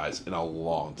franchise in a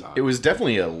long time. It was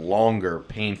definitely a longer,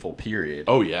 painful period.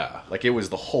 Oh, yeah. Like, it was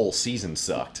the whole season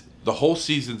sucked. The whole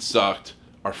season sucked.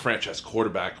 Our franchise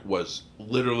quarterback was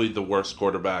literally the worst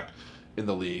quarterback in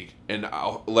the league. And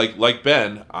like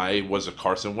Ben, I was a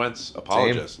Carson Wentz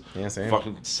apologist. Same. Yeah, same.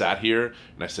 Fucking sat here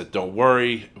and I said, don't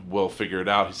worry, we'll figure it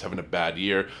out. He's having a bad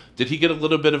year. Did he get a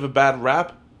little bit of a bad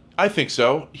rap? I think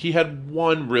so. He had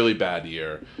one really bad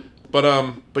year. But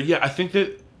yeah, I think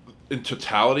that in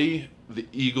totality, the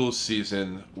Eagles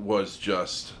season was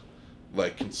just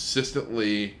like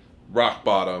consistently rock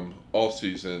bottom all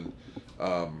season.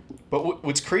 But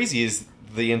what's crazy is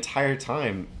the entire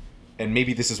time, and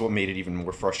maybe this is what made it even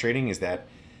more frustrating, is that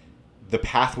the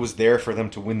path was there for them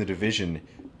to win the division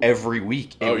every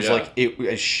week. It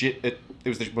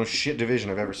was the most shit division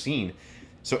I've ever seen.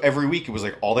 So every week it was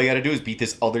like all they got to do is beat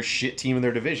this other shit team in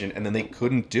their division, and then they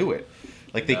couldn't do it.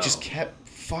 Like they just kept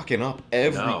fucking up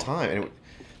every time. And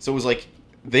so it was like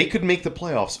they could make the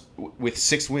playoffs with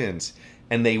 6 wins,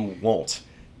 and they won't.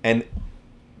 And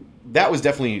that was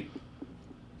definitely,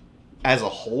 as a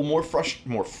whole, more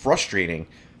frustrating.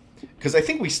 Because I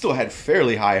think we still had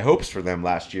fairly high hopes for them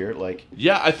last year.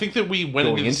 I think that we went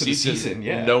into the season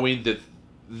knowing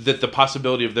that the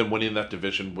possibility of them winning that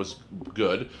division was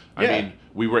good. I mean,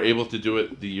 we were able to do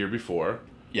it the year before.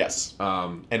 Yes.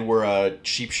 And we're a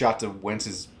cheap shot to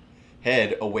Wentz's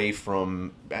head away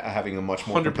from having a much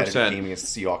more 100%. competitive game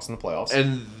against the Seahawks in the playoffs.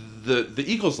 And the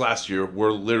Eagles last year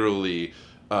were literally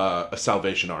a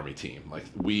Salvation Army team. Like,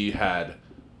 we had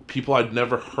people I'd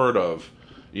never heard of,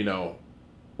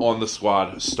 on the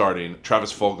squad starting.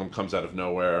 Travis Fulgham comes out of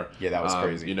nowhere. Yeah, that was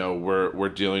crazy. We're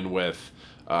dealing with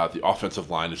the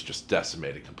offensive line is just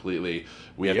decimated completely.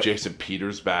 We have Jason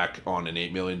Peters back on an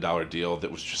 $8 million deal that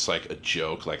was just like a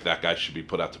joke. Like, that guy should be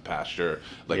put out to pasture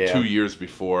 2 years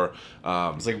before.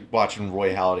 It's like watching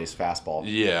Roy Halladay's fastball.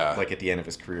 Yeah. Like, at the end of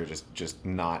his career, just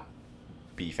not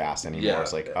be fast anymore. Yeah.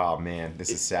 It's like, oh man, this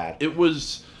is sad. It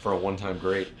was for a one-time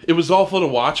great. It was awful to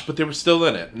watch, but they were still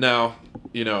in it. Now,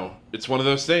 it's one of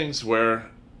those things where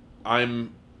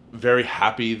I'm very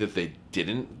happy that they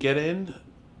didn't get in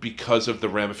because of the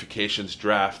ramifications,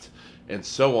 draft, and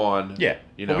so on. Yeah,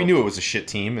 but we knew it was a shit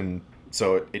team, and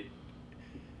so it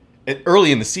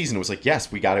early in the season it was like,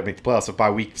 yes, we got to make the playoffs. So by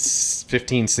week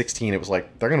 15, 16, it was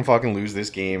like, they're going to fucking lose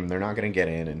this game. They're not going to get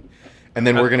in, and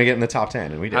then we're going to get in the top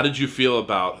 10, and we did. How did you feel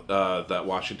about that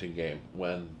Washington game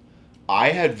when... I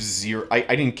had zero... I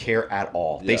didn't care at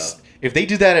all. Yeah. If they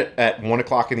did that at 1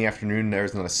 o'clock in the afternoon,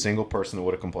 there's not a single person that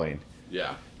would have complained.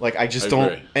 Yeah. Like, I just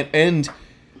don't... Agree.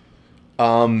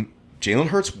 Jalen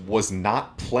Hurts was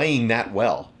not playing that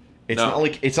well. It's not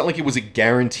like it was a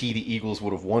guarantee the Eagles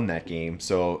would have won that game,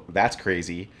 so that's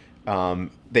crazy.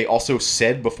 They also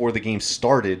said before the game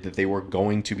started that they were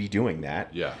going to be doing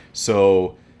that. Yeah.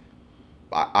 So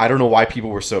I don't know why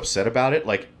people were so upset about it.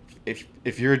 Like,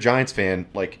 if you're a Giants fan,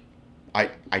 like,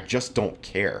 I just don't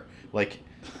care. Like,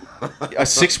 a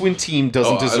 6-win team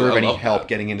doesn't deserve any help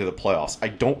getting into the playoffs. I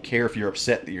don't care if you're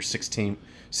upset that your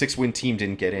 6-win team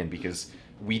didn't get in, because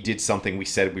we did something we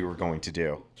said we were going to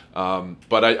do.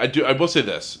 But I will say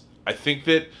this. I think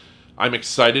that I'm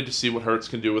excited to see what Hurts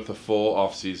can do with a full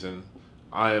offseason.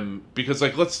 Because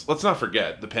let's not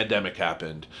forget, the pandemic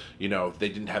happened. They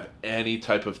didn't have any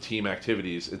type of team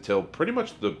activities until pretty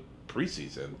much the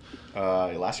preseason.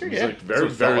 Last year, It was yeah. like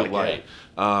very light.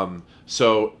 Yeah.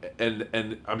 So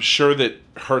and I'm sure that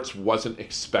Hurts wasn't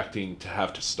expecting to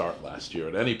have to start last year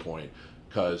at any point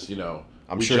because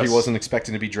I'm sure he wasn't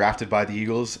expecting to be drafted by the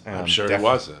Eagles. I'm sure he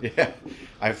wasn't. Yeah,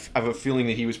 I have a feeling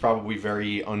that he was probably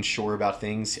very unsure about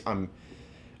things.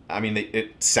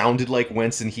 It sounded like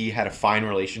Wentz and he had a fine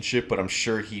relationship, but I'm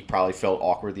sure he probably felt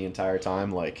awkward the entire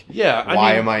time. Like,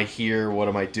 why am I here? What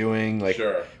am I doing? Like,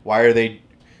 why are they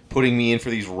putting me in for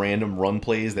these random run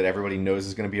plays that everybody knows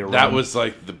is going to be a run? That was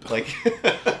like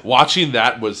watching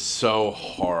that was so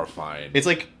horrifying. It's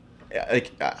like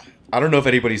I don't know if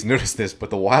anybody's noticed this, but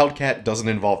the Wildcat doesn't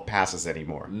involve passes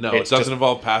anymore. No, it doesn't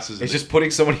involve passes. It's just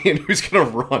putting somebody in who's going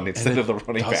to run instead of the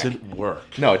running back. It doesn't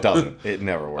work. No, it doesn't. It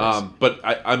never works. But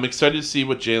I'm excited to see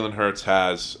what Jalen Hurts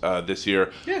has this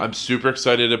year. Yeah. I'm super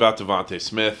excited about Devontae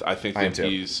Smith. I think that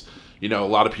he's, a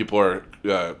lot of people are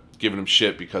giving him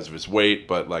shit because of his weight,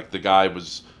 but like the guy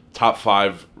was top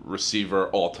 5 receiver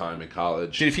all time in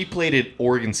college. Dude, if he played at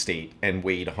Oregon State and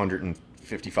weighed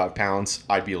 155 pounds,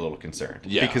 I'd be a little concerned.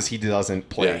 Yeah. Because he doesn't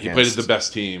play against... he plays the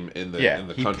best team in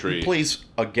the country. He plays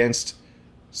against...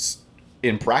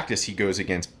 In practice, he goes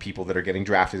against people that are getting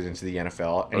drafted into the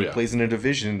NFL, and he plays in a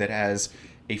division that has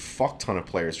a fuck ton of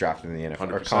players drafted in the NFL,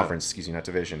 100%. or conference, not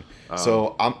division.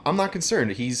 So I'm not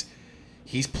concerned. He's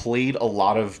played a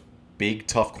lot of big,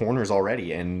 tough corners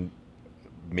already and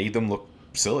made them look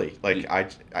silly. Like, I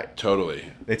totally.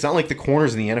 It's not like the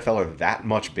corners in the NFL are that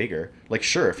much bigger. Like,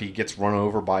 sure, if he gets run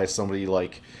over by somebody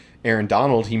like Aaron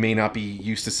Donald, he may not be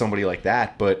used to somebody like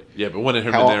that, but... Yeah, but when are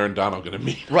him and Aaron Donald going to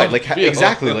meet? Right, like,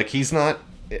 exactly. Like, he's not...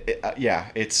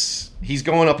 He's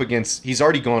going up against... He's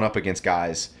already going up against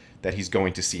guys that he's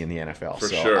going to see in the NFL. For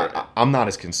sure. I'm not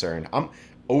as concerned.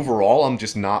 Overall, I'm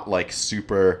just not, like,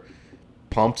 super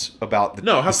pumped about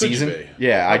the season. Could you be?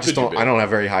 Yeah, I don't have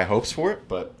very high hopes for it,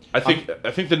 but... I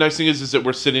think the nice thing is that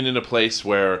we're sitting in a place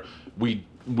where we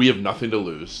have nothing to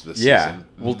lose this season.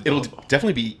 Well, it'll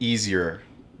definitely be easier.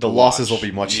 The losses will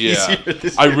be much easier this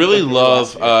year. I really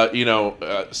love,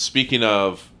 speaking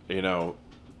of, the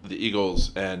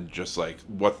Eagles and just like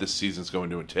what this season's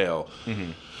going to entail.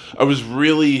 Mm-hmm. I was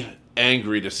really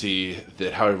angry to see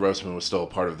that Howie Roseman was still a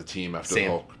part of the team after the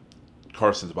whole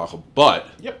Carson debacle.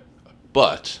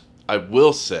 But I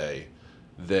will say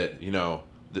that,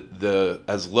 the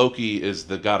as Loki is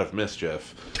the god of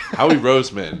mischief, Howie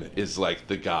Roseman is like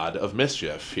the god of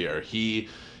mischief here.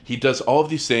 He does all of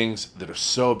these things that are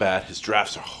so bad. His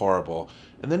drafts are horrible.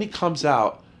 And then he comes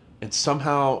out and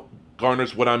somehow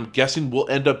garners what I'm guessing will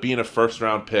end up being a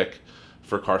first-round pick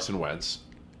for Carson Wentz,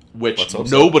 which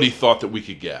nobody thought that we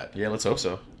could get. Yeah, let's hope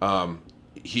so.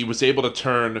 He was able to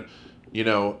turn,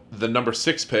 the number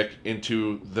 6 pick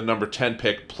into the number 10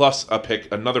 pick plus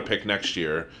another pick next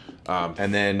year. And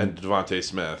Devontae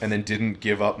Smith. And then didn't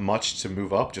give up much to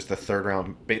move up, just the third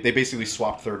round. They basically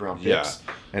swapped third round picks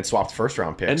and swapped first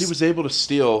round picks. And he was able to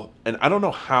steal, and I don't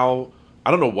know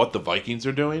what the Vikings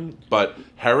are doing, but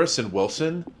Harrison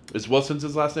Wilson, is Wilson's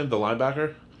his last name, the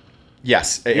linebacker?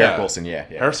 Yes, Eric Wilson, yeah.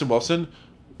 Harrison Wilson,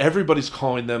 everybody's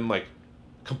calling them like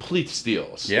complete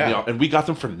steals. Yeah. And we got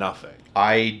them for nothing.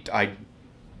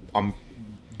 I'm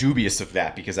dubious of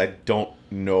that because I don't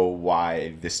know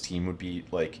why this team would be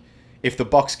like... If the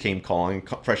Bucks came calling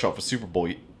fresh off a Super Bowl,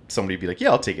 somebody would be like, "Yeah,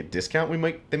 I'll take a discount."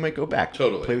 They might go back,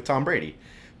 totally play with Tom Brady,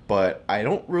 but I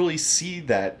don't really see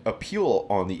that appeal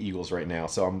on the Eagles right now.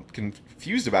 So I'm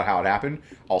confused about how it happened.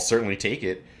 I'll certainly take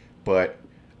it, but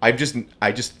I just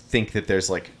think that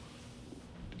there's like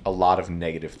a lot of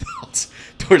negative thoughts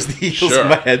towards the Eagles in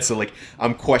my head. So like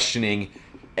I'm questioning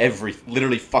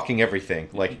literally fucking everything.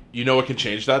 Like, what can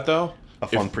change that though? A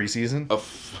fun preseason?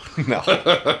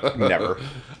 No, never.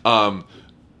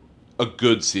 A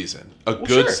good season.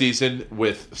 Season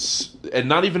with... And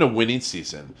not even a winning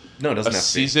season. No, it doesn't have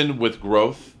to be. A season with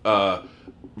growth.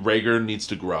 Rager needs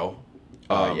to grow.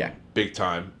 Big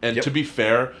time. And to be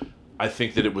fair, I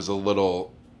think that it was a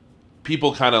little...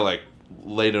 People kind of like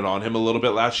laid it on him a little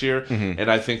bit last year. Mm-hmm. And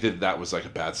I think that was like a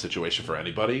bad situation for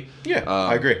anybody. Yeah,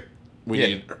 I agree. We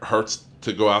need Hurts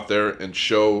to go out there and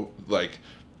show like...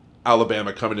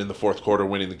 Alabama coming in the fourth quarter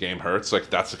winning the game hurts. Like,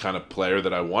 that's the kind of player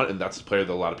that I want, and that's the player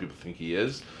that a lot of people think he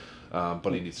is.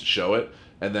 But he needs to show it.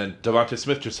 And then Devontae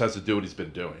Smith just has to do what he's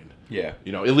been doing. Yeah.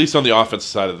 At least on the offensive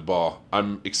side of the ball.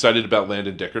 I'm excited about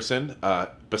Landon Dickerson.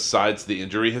 Besides the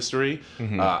injury history,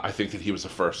 I think that he was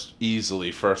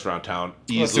easily first-round talent.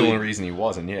 That's the only reason he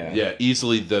wasn't, yeah. Yeah,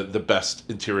 easily the best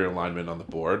interior lineman on the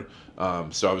board.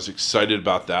 So I was excited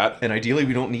about that. And ideally,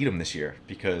 we don't need him this year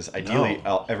because ideally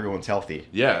everyone's healthy.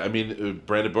 Yeah, I mean,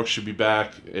 Brandon Brooks should be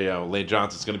back. Lane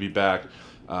Johnson's going to be back.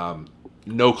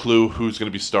 no clue who's going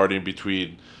to be starting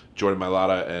between Jordan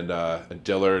Mailata and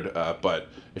Dillard. But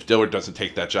if Dillard doesn't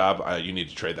take that job, you need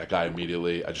to trade that guy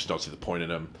immediately. I just don't see the point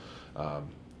in him.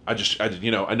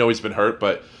 I know he's been hurt,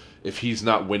 but if he's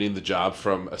not winning the job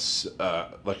from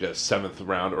like a seventh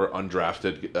round or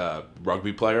undrafted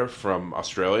rugby player from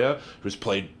Australia who's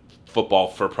played football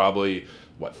for probably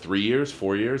 3 years,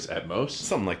 4 years at most,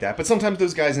 something like that. But sometimes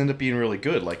those guys end up being really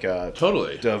good, like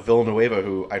totally Villanueva,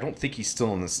 who I don't think he's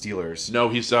still in the Steelers. No,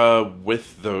 he's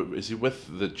is he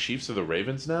with the Chiefs or the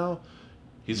Ravens now?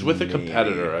 He's with a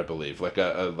competitor, I believe, like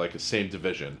a same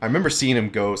division. I remember seeing him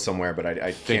go somewhere, but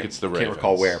I think it's the Ravens. Can't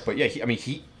recall where. But yeah,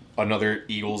 he another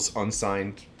Eagles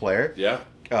unsigned player. Yeah.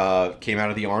 Came out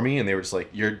of the Army, and they were just like,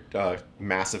 "You're a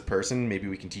massive person. Maybe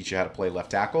we can teach you how to play left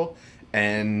tackle,"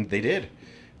 and they did.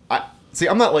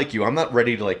 I'm not like you. I'm not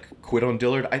ready to like quit on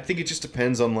Dillard. I think it just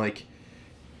depends on like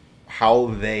how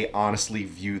they honestly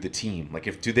view the team. Like,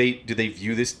 if do they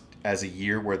view this as a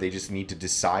year where they just need to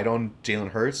decide on Jalen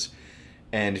Hurts,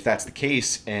 and if that's the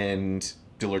case, and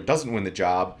Dillard doesn't win the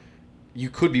job, you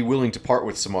could be willing to part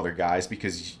with some other guys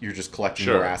because you're just collecting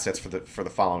more assets for the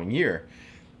following year.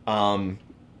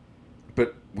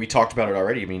 But we talked about it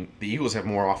already. I mean, the Eagles have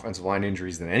more offensive line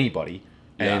injuries than anybody,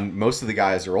 and most of the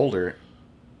guys are older.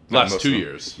 Last 2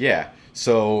 years. Yeah.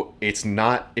 So it's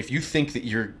not, if you think that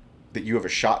you have a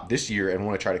shot this year and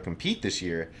want to try to compete this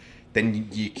year, then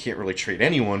you can't really trade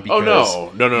anyone because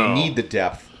you need the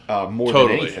depth more than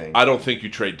anything. I don't think you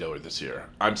trade Dillard this year.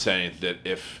 I'm saying that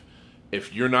if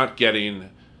you're not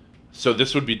getting, so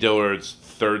this would be Dillard's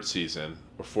third season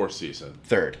or fourth season.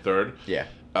 Third. Yeah.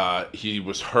 He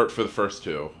was hurt for the first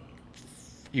two.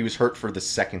 He was hurt for the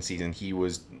second season. He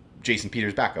was Jason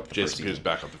Peters' backup.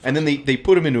 And then they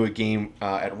put him into a game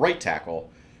at right tackle,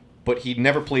 but he'd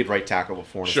never played right tackle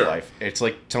before in his life. It's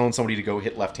like telling somebody to go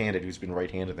hit left-handed who's been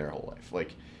right-handed their whole life.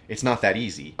 Like, it's not that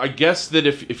easy. I guess that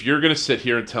if you're going to sit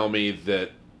here and tell me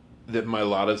that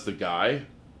Mailata's the guy,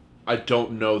 I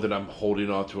don't know that I'm holding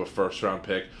on to a first-round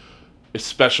pick,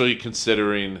 especially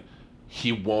considering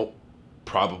he won't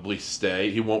probably stay.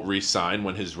 He won't re-sign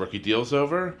when his rookie deal's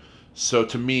over. So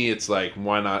to me, it's like,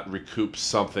 why not recoup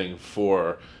something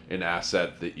for an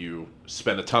asset that you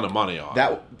spend a ton of money on?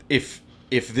 That if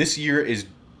this year is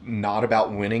not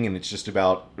about winning and it's just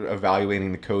about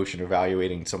evaluating the coach and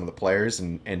evaluating some of the players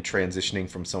and transitioning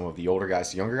from some of the older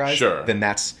guys to younger guys, then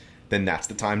that's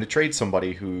the time to trade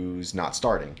somebody who's not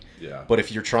starting. Yeah. But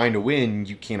if you're trying to win,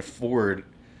 we can't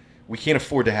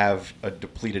afford to have a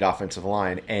depleted offensive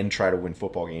line and try to win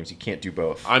football games. You can't do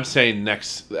both. I'm saying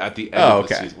at the end of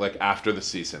the season, like after the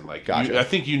season. Like, gotcha. I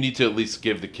think you need to at least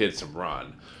give the kids some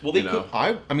run. Well, they could.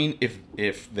 I mean, if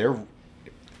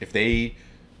they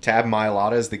tab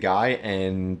Mailata as the guy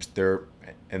and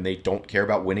they don't care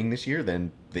about winning this year,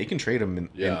 then they can trade him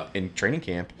in training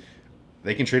camp.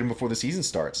 They can trade him before the season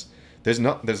starts. There's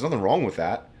nothing wrong with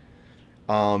that.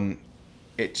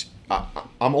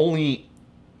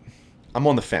 I'm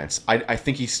on the fence. I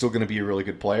think he's still going to be a really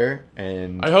good player,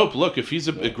 and I hope. Look, if he's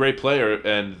a great player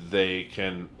and they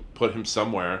can put him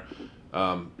somewhere,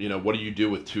 what do you do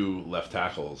with two left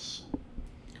tackles?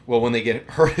 Well, when they get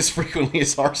hurt as frequently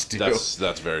as ours do.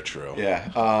 That's very true. Yeah.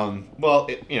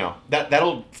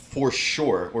 That'll for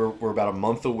sure. We're about a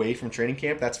month away from training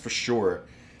camp. That's for sure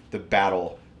the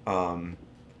battle.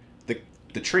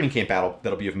 The training camp battle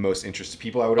that'll be of most interest to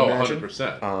people, I would imagine.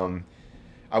 100%.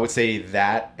 I would say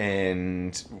that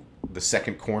and the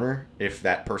second corner, if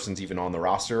that person's even on the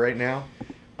roster right now.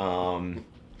 I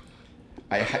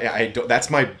don't. That's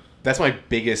my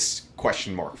biggest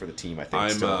question mark for the team. I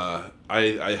think.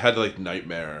 I had like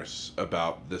nightmares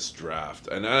about this draft,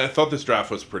 and I thought this draft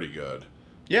was pretty good.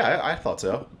 Yeah, I thought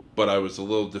so. But I was a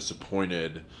little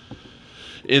disappointed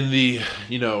in the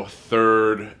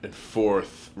third and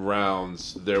fourth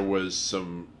rounds. There was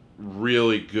some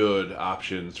really good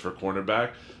options for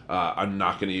cornerback. I'm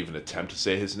not going to even attempt to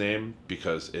say his name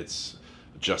because it's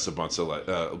just a bunch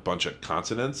of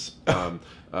consonants. I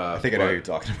think I know who you're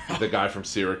talking about. The guy from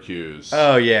Syracuse.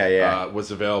 Oh yeah.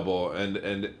 Was available,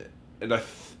 and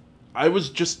I was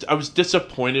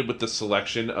disappointed with the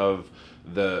selection of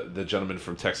the gentleman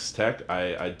from Texas Tech.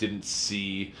 I didn't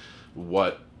see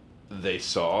what they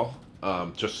saw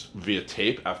just via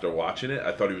tape after watching it.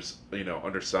 I thought he was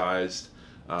undersized.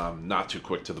 Not too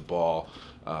quick to the ball,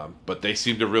 but they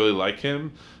seem to really like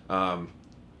him.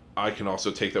 I can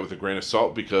also take that with a grain of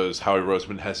salt because Howie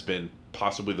Roseman has been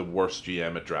possibly the worst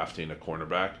GM at drafting a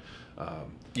cornerback.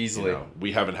 Easily.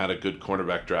 We haven't had a good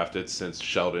cornerback drafted since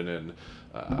Sheldon and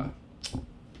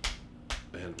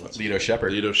Lito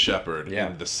Shepherd. Lito Shepherd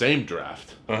in the same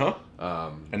draft.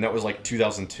 And that was like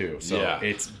 2002. So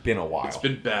it's been a while. It's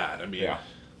been bad. I mean,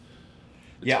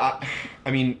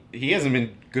 I mean, he hasn't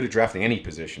been good at drafting any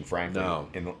position, frankly, No.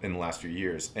 in the last few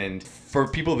years. And for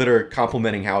people that are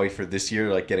complimenting Howie for this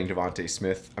year, like getting Devontae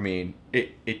Smith, I mean,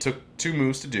 it took 2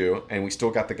 moves to do, and we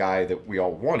still got the guy that we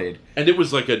all wanted. And it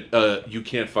was like a you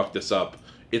can't fuck this up.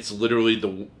 It's literally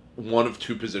the one of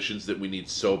 2 positions that we need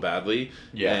so badly.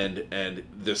 Yeah. And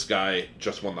this guy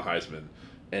just won the Heisman,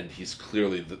 and he's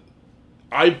clearly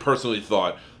I personally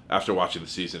thought after watching the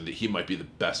season that he might be the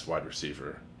best wide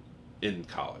receiver in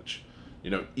college. You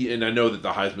know, and I know that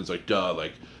the Heisman's like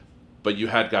but you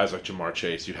had guys like Jamar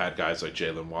Chase, you had guys like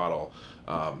Jalen Waddle.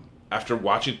 After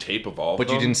watching tape of all of them,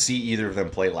 But you didn't see either of them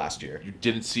play last year. You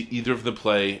didn't see either of them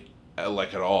play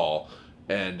at all.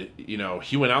 And, you know,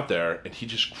 he went out there and he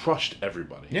just crushed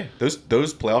everybody. Yeah, those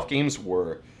playoff games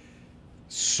were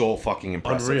so fucking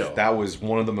impressive. Unreal. That was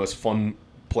one of the most fun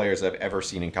players I've ever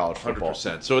seen in college football.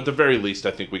 100%. So at the very least,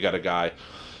 I think we got a guy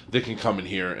that can come in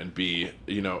here and be,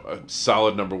 you know, a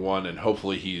solid number 1, and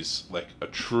hopefully he's like a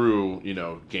true, you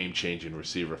know, game-changing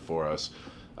receiver for us.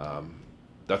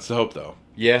 That's the hope, though.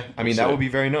 Yeah, I mean, that would be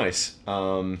very nice.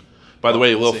 By the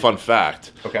way, a little fun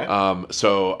fact. Okay.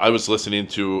 So I was listening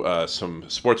to some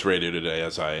sports radio today,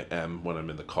 as I am when I'm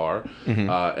in the car,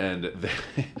 and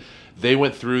they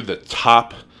went through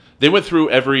They went through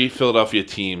every Philadelphia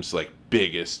team's like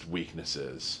biggest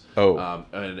weaknesses.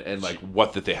 And like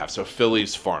what that they have. So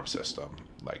Philly's farm system,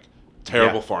 like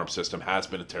terrible farm system, has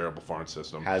been a terrible farm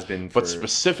system. Has been for but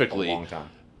specifically a long time.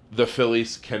 The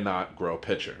Phillies cannot grow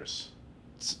pitchers.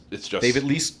 It's just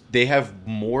they have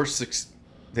more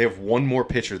They have one more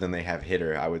pitcher than they have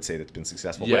hitter, I would say, that's been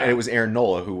successful. Yeah. But it was Aaron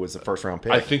Nola, who was the first-round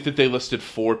pick. I think that they listed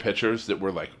 4 pitchers that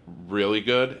were, like, really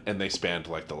good, and they spanned,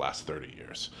 like, the last 30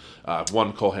 years.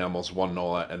 1 Cole Hamels, 1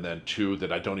 Nola, and then 2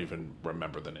 that I don't even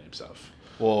remember the names of.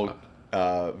 Well,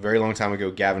 very long time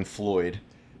ago, Gavin Floyd,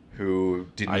 who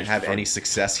didn't have any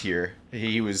success here.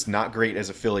 He was not great as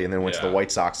a Philly, and then went to the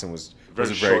White Sox and was a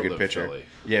very good pitcher. Philly.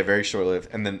 Yeah, very short-lived.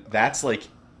 And then that's, like,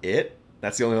 it.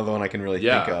 That's the only other one I can really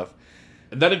think of.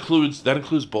 And that includes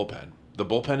bullpen. The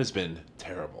bullpen has been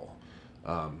terrible.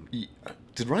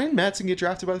 Did Ryan Madsen get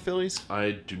drafted by the Phillies?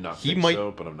 I do not think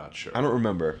so, but I'm not sure. I don't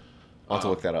remember. I'll have to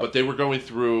look that up. But they were going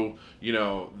through, you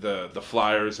know, the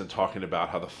Flyers and talking about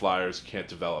how the Flyers can't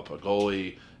develop a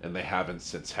goalie, and they haven't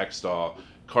since Hextall.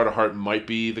 Carter Hart might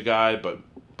be the guy, but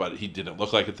he didn't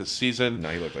look like it this season. No,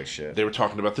 he looked like shit. They were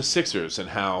talking about the Sixers and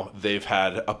how they've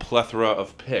had a plethora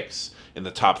of picks in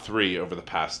the top 3 over the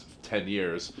past 10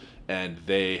 years, and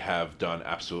they have done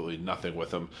absolutely nothing with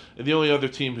them. And the only other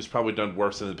team who's probably done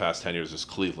worse in the past 10 years is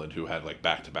Cleveland, who had like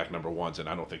back-to-back number 1s, and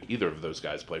I don't think either of those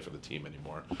guys play for the team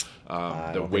anymore.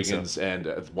 The Wiggins, and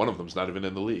one of them's not even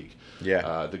in the league.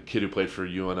 Yeah. The kid who played for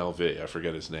UNLV, I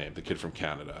forget his name, the kid from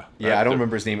Canada. Yeah, I don't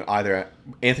remember his name either.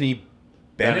 Anthony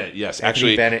Bennett? Yes. Anthony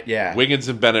Actually, Bennett, yeah. Wiggins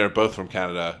and Bennett are both from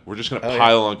Canada. We're just going to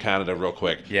pile on Canada real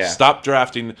quick. Yeah. Stop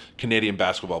drafting Canadian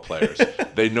basketball players.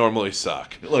 They normally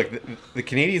suck. Look, the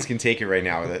Canadians can take it right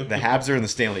now. The Habs are in the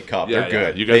Stanley Cup. Yeah, They're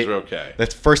good. You guys are okay.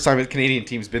 That's the first time a Canadian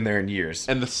team's been there in years.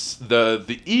 And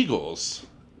the Eagles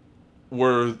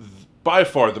were by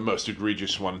far the most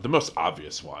egregious one, the most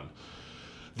obvious one.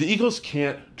 The Eagles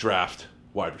can't draft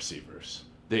wide receivers.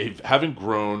 They haven't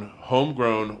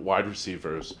homegrown wide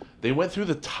receivers. They went through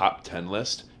the top 10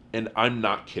 list, and I'm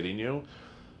not kidding you.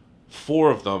 4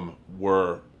 of them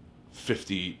were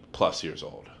 50-plus years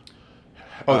old.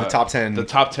 Oh, the top 10. The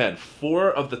top 10.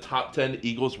 4 of the top 10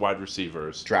 Eagles wide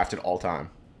receivers. Drafted all time.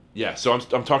 Yeah, so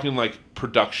I'm talking like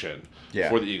production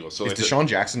for the Eagles. So is Deshaun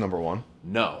Jackson number 1?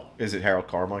 No. Is it Harold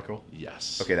Carmichael?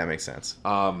 Yes. Okay, that makes sense.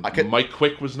 Mike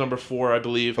Quick was number 4, I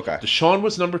believe. Okay. Deshaun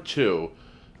was number 2.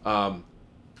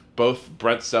 Both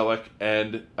Brent Selleck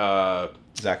and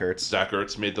Zach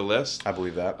Ertz made the list. I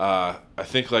believe that. I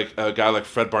think like a guy like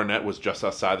Fred Barnett was just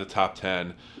outside the top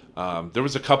 10. There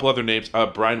was a couple other names.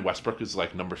 Brian Westbrook is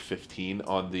like number 15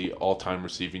 on the all-time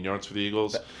receiving yards for the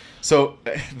Eagles. So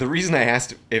the reason I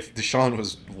asked if Deshaun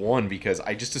was 1, because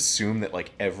I just assumed that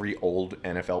like every old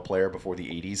NFL player before the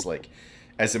 80s, like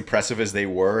as impressive as they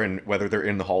were and whether they're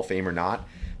in the Hall of Fame or not,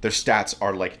 their stats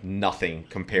are like nothing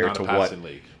compared to what.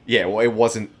 League. Yeah, well, it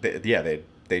wasn't. Yeah,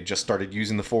 they just started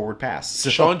using the forward pass. So,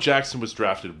 Deshaun Jackson was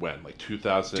drafted when? Like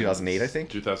 2008, I think.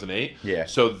 2008? Yeah.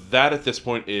 So that at this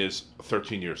point is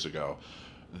 13 years ago.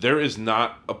 There is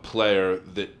not a player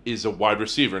that is a wide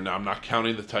receiver. Now, I'm not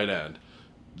counting the tight end.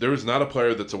 There is not a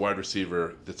player that's a wide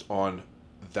receiver that's on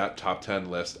that top 10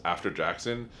 list after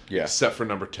Jackson, except for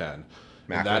number 10.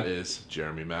 Macklin. And that is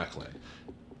Jeremy Macklin.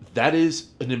 That is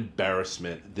an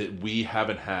embarrassment that we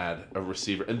haven't had a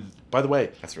receiver. And by the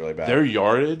way, That's really bad. Their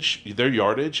yardage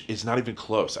is not even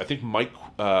close. I think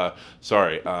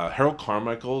Harold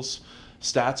Carmichael's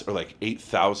stats are like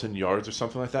 8,000 yards or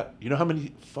something like that. You know how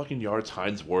many fucking yards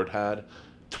Hines Ward had?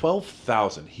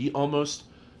 12,000. He almost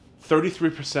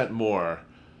 33% more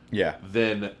Yeah.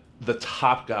 than the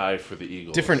top guy for the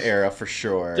Eagles. Different era for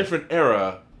sure. Different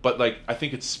era, but like I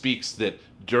think it speaks that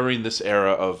during this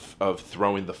era of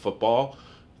throwing the football,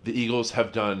 the Eagles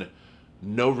have done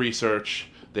no research.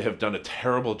 They have done a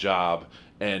terrible job,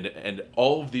 and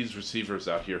all of these receivers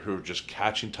out here who are just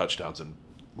catching touchdowns and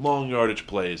long yardage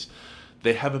plays,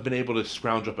 they haven't been able to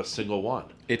scrounge up a single one.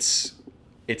 It's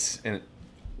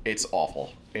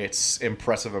awful. It's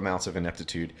impressive amounts of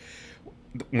ineptitude.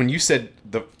 When you said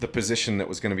the position that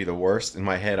was going to be the worst, in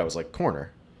my head I was like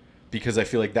corner, because I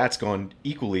feel like that's gone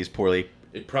equally as poorly.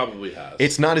 It probably has.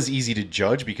 It's not as easy to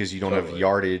judge because you don't have Totally.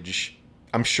 yardage.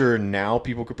 I'm sure now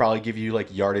people could probably give you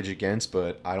like yardage against,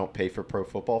 but I don't pay for Pro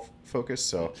Football Focus,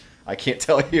 so I can't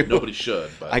tell you. Nobody should.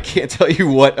 But I can't tell you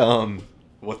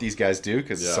what these guys do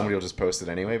because Yeah. somebody will just post it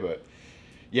anyway. But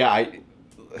yeah,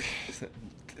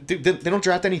 dude, they don't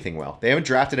draft anything well. They haven't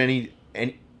drafted any.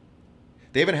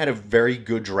 They haven't had a very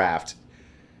good draft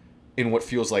in what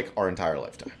feels like our entire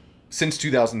lifetime since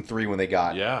 2003 when they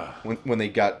got when they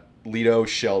got Leto,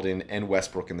 Sheldon, and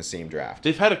Westbrook in the same draft.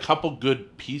 they've had a couple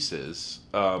good pieces.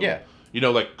 Yeah. You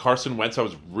know, like Carson Wentz, I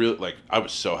was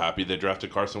so happy they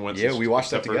drafted Carson Wentz. Yeah, we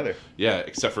watched that except for- together. Yeah,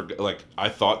 except for like I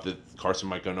thought that Carson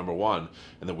might go number 1,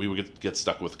 and then we would get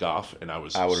stuck with Goff, and I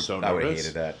was so nervous. I would have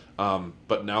hated that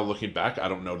But now looking back, I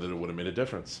don't know that it would have made a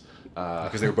difference.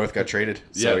 because they both got traded.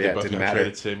 So they yeah, it both didn't got matter.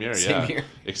 traded same year. Same yeah, year.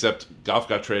 except Goff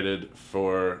got traded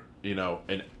for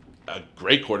a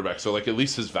great quarterback, so like at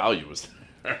least his value was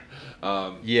there.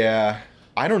 Yeah,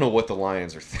 I don't know what the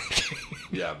Lions are thinking.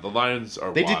 Yeah, the Lions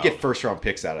are. They wild. did get first round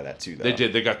picks out of that too, though. They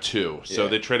did. They got 2. So Yeah.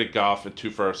 they traded Goff and 2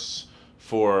 firsts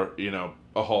for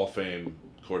a Hall of Fame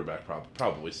quarterback.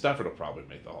 Probably Stafford will probably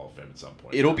make the Hall of Fame at some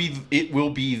point. It will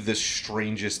be the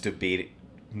strangest debate.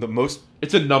 The most.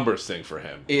 It's a numbers thing for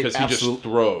him because he just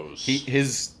throws.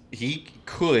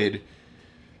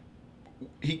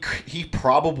 He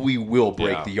probably will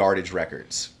break Yeah. the yardage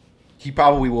records. He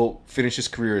probably will finish his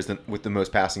career with the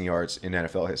most passing yards in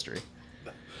NFL history,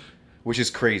 which is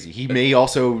crazy. He may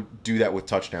also do that with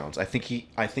touchdowns. I think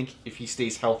if he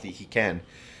stays healthy, he can.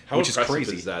 How which is impressive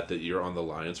crazy. is that you're on the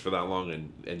Lions for that long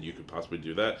and you could possibly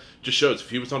do that? Just shows if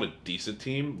he was on a decent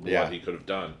team, Yeah. what he could have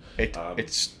done.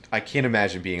 I can't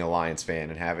imagine being a Lions fan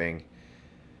and having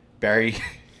Barry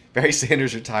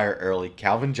Sanders retire early,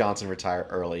 Calvin Johnson retire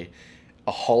early,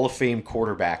 a Hall of Fame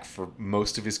quarterback for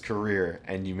most of his career,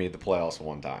 and you made the playoffs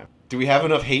one time. Do we have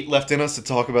enough hate left in us to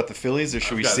talk about the Phillies, or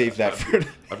should we save that for?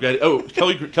 I've got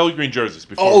Kelly Green jerseys.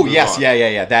 Before Oh we move yes, on.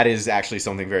 yeah. That is actually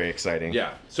something very exciting.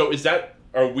 Yeah. So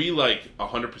are we like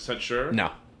 100% sure? No,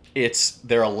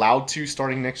 they're allowed to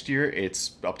starting next year.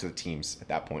 It's up to the teams at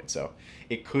that point. So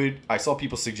it could. I saw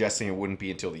people suggesting it wouldn't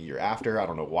be until the year after. I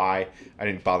don't know why. I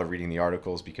didn't bother reading the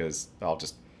articles because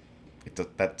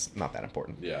that's not that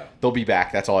important. Yeah. They'll be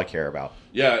back. That's all I care about.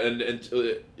 Yeah, and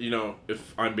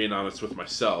if I'm being honest with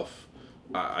myself,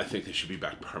 I think they should be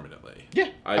back permanently. Yeah,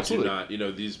 I absolutely. do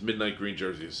not. These midnight green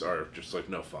jerseys are just like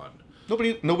no fun.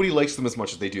 Nobody likes them as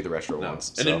much as they do the retro No. ones.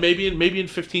 And so. then maybe in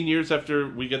 15 years after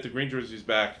we get the green jerseys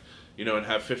back, and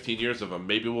have 15 years of them,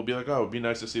 maybe we'll be like, oh, it'd be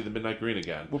nice to see the midnight green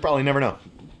again. We'll probably never know.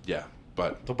 Yeah,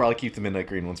 but They'll probably keep the midnight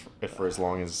green ones for as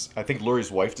long as I think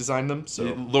Lori's wife designed them. So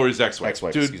Lori's ex-wife.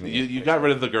 Ex-wife, Dude, excuse me. you got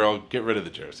rid of the girl, get rid of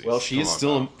the jerseys. well, she Come is on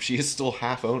still now. she is still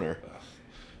half owner.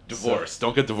 Divorce.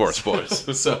 Don't get divorced,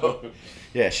 boys. So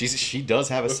yeah, she does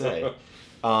have a say.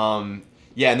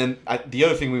 Yeah, and then the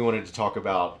other thing we wanted to talk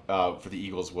about for the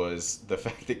Eagles was the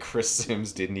fact that Chris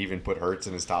Sims didn't even put Hurts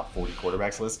in his top 40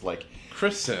 quarterbacks list. Like,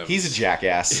 Chris Sims. he's a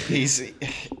jackass.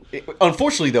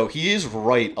 Unfortunately though, he is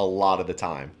right a lot of the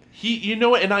time. You know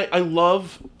what, and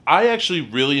I actually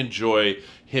really enjoy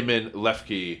him and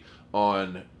Lefke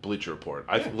on Bleacher Report.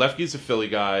 Lefke's a Philly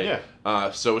guy,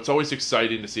 so it's always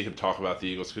exciting to see him talk about the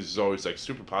Eagles because he's always like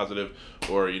super positive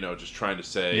or just trying to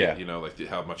say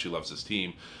how much he loves his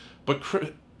team. But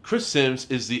Chris Sims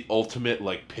is the ultimate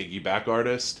like piggyback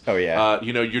artist. Oh yeah.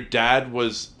 Your dad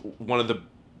was one of the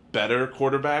better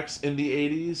quarterbacks in the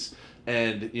 80s.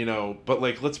 And, but,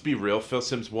 like, let's be real. Phil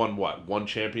Simms won, what, one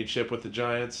championship with the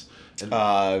Giants?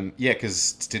 And Yeah,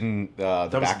 because didn't the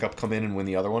backup come in and win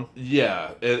the other one?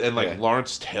 Yeah, and like, Yeah.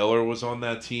 Lawrence Taylor was on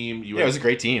that team. It was a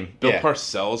great team. Bill Yeah.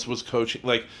 Parcells was coaching.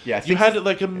 Like, Yeah, you had,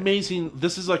 like, amazing...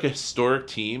 This is, like, a historic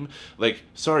team. Like,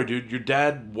 sorry, dude, your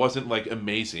dad wasn't, like,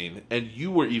 amazing, and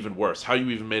you were even worse. How you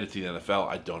even made it to the NFL,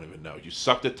 I don't even know. You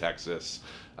sucked at Texas.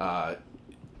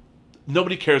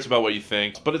 Nobody cares about what you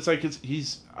think, but it's like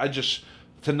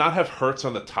to not have Hurts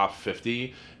on the top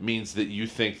 50 means that you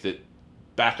think that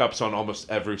backups on almost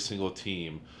every single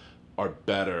team are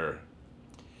better.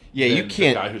 Yeah, than you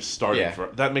can't. The guy who's starting yeah. for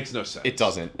that makes no sense. It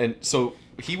doesn't. And so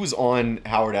he was on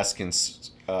Howard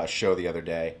Eskin's show the other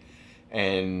day,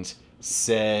 and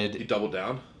said He doubled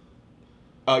down.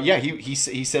 Yeah, he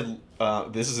said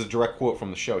this is a direct quote from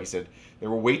the show. He said, "There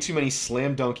were way too many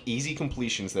slam dunk easy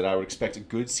completions that I would expect a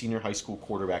good senior high school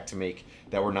quarterback to make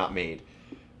that were not made."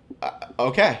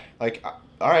 Okay, like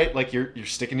all right, like you're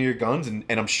sticking to your guns, and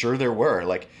I'm sure there were.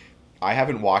 Like, I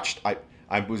haven't watched.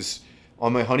 I was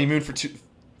on my honeymoon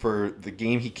for the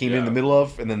game he came in the middle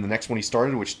of, and then the next one he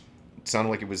started, which sounded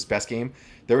like it was his best game.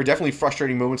 There were definitely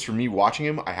frustrating moments for me watching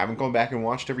him. I haven't gone back and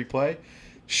watched every play.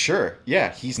 Sure,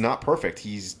 yeah, he's not perfect.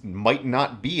 He's might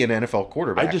not be an NFL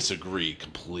quarterback. I disagree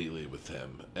completely with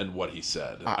him and what he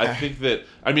said. I think that,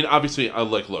 I mean, obviously,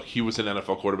 look, he was an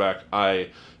NFL quarterback. I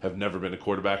have never been a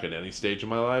quarterback at any stage of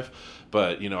my life,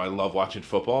 but, I love watching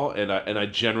football, and I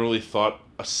generally thought,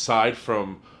 aside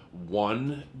from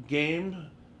one game,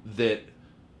 that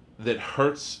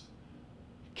Hurts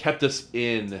kept us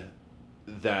in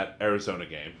that Arizona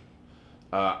game.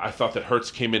 I thought that Hurts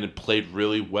came in and played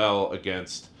really well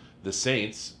against the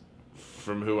Saints,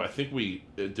 from who I think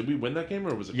did we win that game,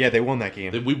 or was it? Yeah, they won that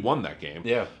game. We won that game.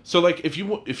 Yeah. So, like, if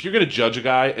you're gonna judge a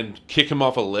guy and kick him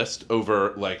off a list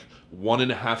over like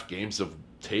 1.5 games of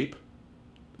tape,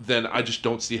 then I just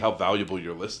don't see how valuable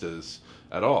your list is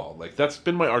at all. Like, that's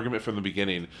been my argument from the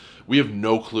beginning. We have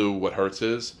no clue what Hurts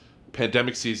is.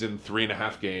 Pandemic season,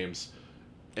 3.5 games.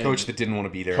 Coach that didn't want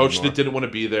to be there. Coach anymore. that didn't want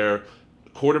to be there.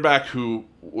 Quarterback who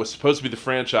was supposed to be the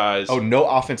franchise. Oh, no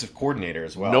offensive coordinator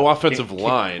as well. No offensive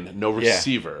line. No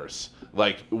receivers. Yeah.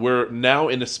 Like, we're now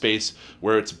in a space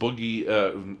where it's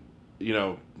Boogie.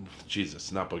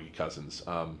 Jesus, not Boogie Cousins.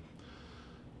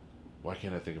 Why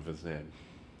can't I think of his name?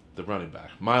 The running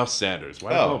back, Miles Sanders. Why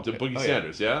do I call him Boogie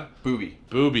Sanders? Yeah,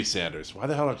 Booby Sanders. Why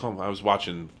the hell did I call him? I was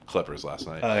watching Clippers last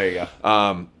night. Oh, there you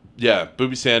go. Yeah,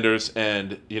 Booby Sanders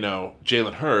and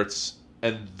Jalen Hurts,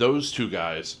 and those two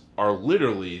guys are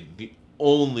literally the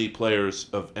only players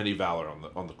of any valor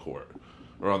on the court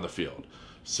or on the field.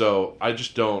 So I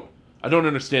don't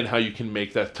understand how you can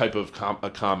make that type of a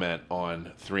comment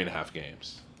on 3.5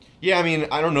 games. Yeah, I mean,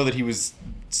 I don't know that he was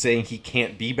saying he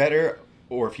can't be better,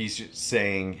 or if he's just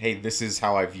saying, hey, this is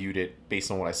how I viewed it based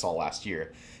on what I saw last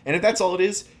year. And if that's all it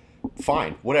is,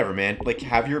 fine, whatever, man. Like,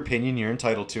 have your opinion, you're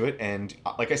entitled to it. And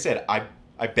like I said,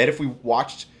 I bet if we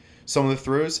watched some of the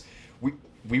throws,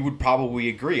 we would probably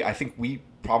agree. I think we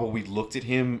probably looked at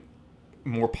him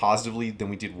more positively than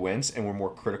we did Wentz, and we're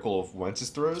more critical of Wentz's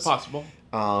throws. It's possible.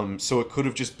 So it could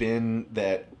have just been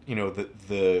that,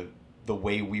 the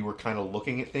way we were kind of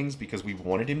looking at things because we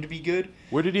wanted him to be good.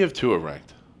 Where did he have Tua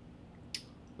ranked?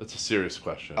 That's a serious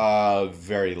question.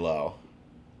 Very low.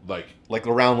 Like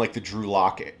around like the Drew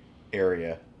Lock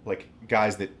area, like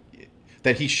guys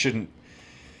that he shouldn't.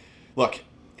 Look,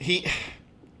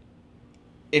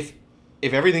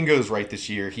 if everything goes right this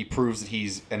year, he proves that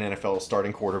he's an NFL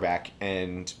starting quarterback,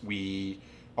 and we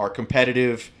are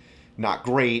competitive, not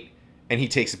great, and he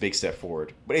takes a big step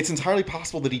forward. But it's entirely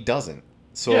possible that he doesn't.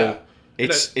 So yeah.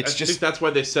 it's I just. think that's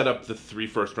why they set up the 3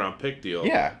 first-round pick deal.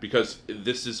 Yeah. Because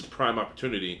this is a prime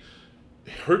opportunity.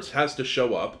 Hurts has to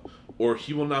show up, or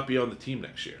he will not be on the team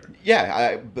next year.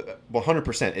 Yeah,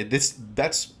 100%.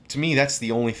 That's to me, that's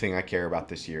the only thing I care about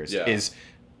this year. Is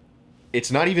it's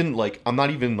not even like I'm not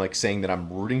even like saying that I'm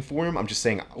rooting for him. I'm just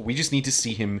saying we just need to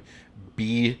see him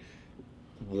be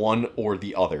one or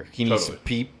the other. He needs to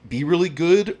be really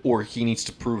good, or he needs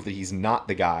to prove that he's not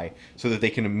the guy, so that they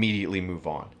can immediately move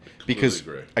on. Because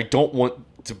I don't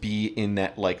want to be in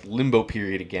that like limbo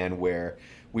period again where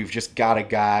we've just got a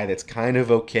guy that's kind of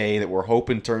okay that we're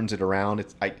hoping turns it around.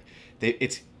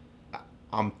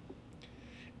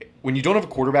 When you don't have a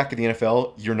quarterback in the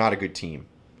NFL, you're not a good team.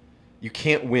 You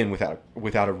can't win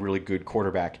without a really good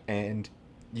quarterback, and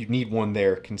you need one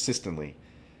there consistently.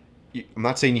 I'm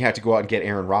not saying you have to go out and get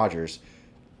Aaron Rodgers,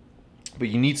 but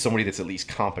you need somebody that's at least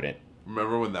competent.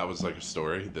 Remember when that was like a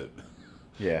story that?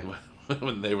 Yeah.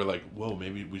 When they were like, "Whoa,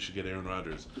 maybe we should get Aaron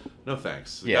Rodgers." No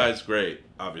thanks. The guy's great,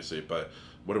 obviously, but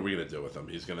what are we gonna do with him?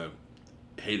 He's gonna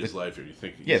hate his life here. You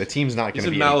think the team's not going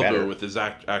to be in any Malibu better. with his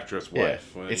actress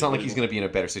wife. It's not like he's going to be in a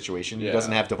better situation. Yeah. He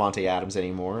doesn't have Devontae Adams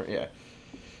anymore. Yeah.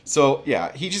 So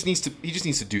yeah, he just needs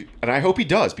to do, and I hope he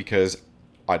does, because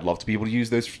I'd love to be able to use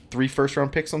those 3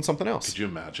 first-round picks on something else. Could you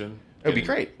imagine? It would be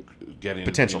great. Getting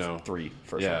Potential 3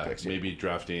 first-round picks. Maybe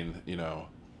drafting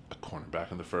a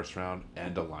cornerback in the first round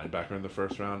and a linebacker in the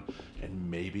first round,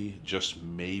 and maybe, just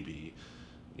maybe,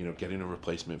 getting a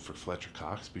replacement for Fletcher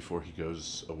Cox before he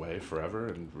goes away forever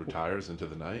and retires into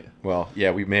the night. Well,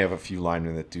 yeah, we may have a few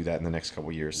linemen that do that in the next couple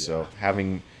of years. Yeah. So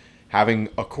having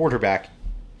a quarterback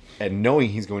and knowing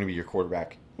he's going to be your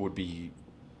quarterback would be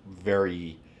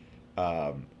very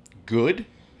good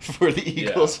for the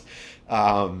Eagles.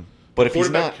 Yeah. But if he's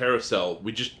not carousel,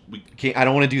 we can't. I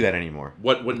don't want to do that anymore.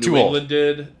 What New England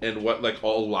did, and what a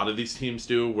lot of these teams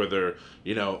do, where they're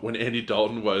when Andy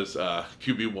Dalton was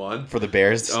QB1 for the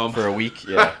Bears for a week.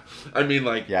 Yeah, I mean,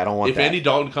 I don't want. If Andy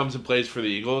Dalton comes and plays for the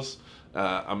Eagles,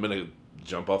 I'm gonna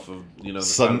jump off of the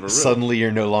side of a roof. Suddenly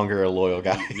you're no longer a loyal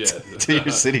guy to your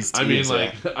city's team. I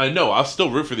mean, I know I'll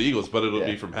still root for the Eagles, but it'll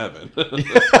be from heaven.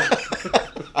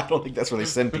 I don't think that's where they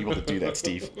send people to do that,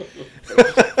 Steve.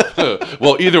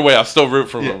 Well, either way, I'll still root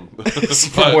for them.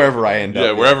 From wherever I end up.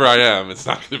 Yeah, wherever I am, it's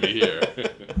not going to be here.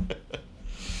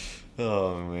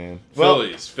 Oh man.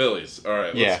 Phillies. All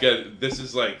right, let's get. This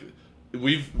is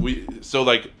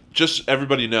just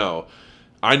everybody know.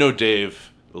 I know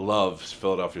Dave loves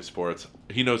Philadelphia sports.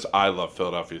 He knows I love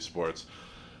Philadelphia sports.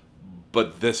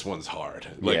 But this one's hard.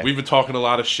 We've been talking a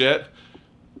lot of shit.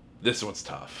 This one's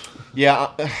tough.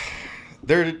 Yeah,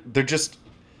 they're just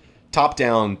top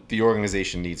down. The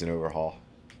organization needs an overhaul.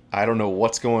 I don't know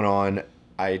what's going on.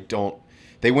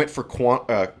 They went for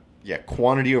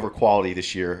quantity over quality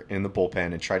this year in the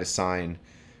bullpen and tried to sign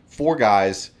 4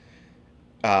 guys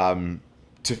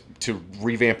to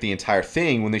revamp the entire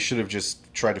thing when they should have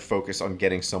just tried to focus on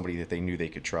getting somebody that they knew they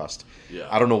could trust. Yeah.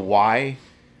 I don't know why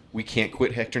we can't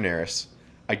quit Hector Neris.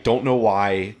 I don't know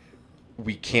why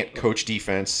we can't coach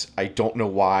defense. I don't know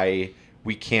why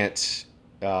we can't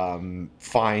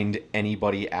find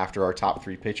anybody after our top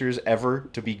 3 pitchers ever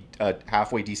to be a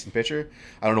halfway decent pitcher.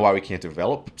 I don't know why we can't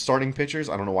develop starting pitchers.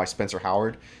 I don't know why Spencer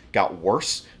Howard got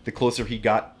worse the closer he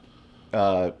got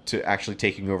to actually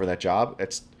taking over that job.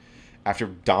 It's after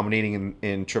dominating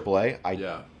in AAA.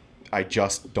 I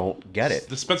just don't get it.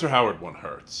 The Spencer Howard one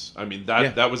hurts. I mean,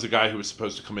 that was the guy who was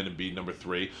supposed to come in and be number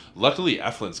 3. Luckily,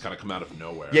 Eflin's kind of come out of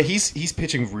nowhere. Yeah, he's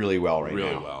pitching really well right now.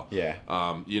 Really well. Yeah.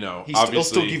 Obviously, he'll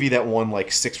still give you that one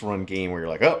 6-run game where you're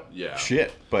like, oh,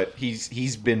 shit. But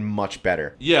he's been much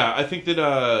better. Yeah, I think that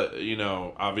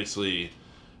obviously,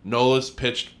 Nola's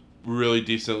pitched really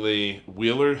decently.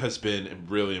 Wheeler has been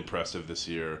really impressive this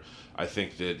year. I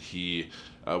think that he,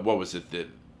 that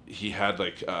he had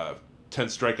 10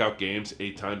 strikeout games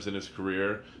 8 times in his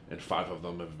career, and 5 of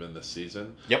them have been this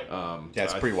season. Yep.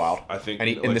 It's pretty wild. I think,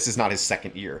 and this is not his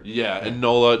second year. Yeah, and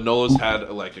Nola's had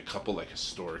a couple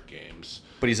historic games.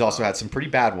 But he's also had some pretty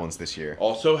bad ones this year.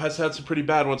 Also has had some pretty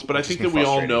bad ones, but I think that we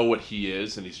all know what he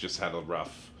is, and he's just had a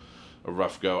rough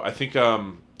go. I think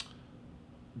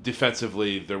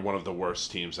defensively, they're one of the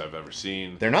worst teams I've ever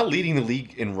seen. They're not leading the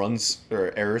league in runs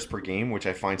or errors per game, which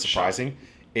I find surprising.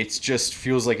 It just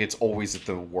feels like it's always at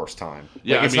the worst time.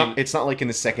 Yeah, it's not like in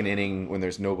the second inning when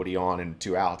there's nobody on and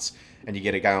 2 outs, and you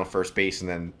get a guy on first base, and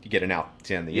then you get an out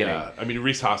to end the inning. Yeah, I mean,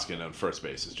 Rhys Hoskin on first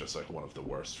base is just one of the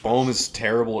worst. Bohm is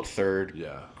terrible at third.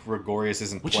 Yeah. Gregorius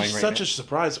isn't playing right now. Which is such a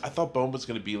surprise. I thought Bohm was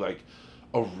going to be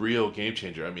a real game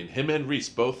changer. I mean, him and Rhys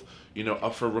both,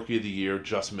 up for Rookie of the Year,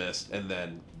 just missed, and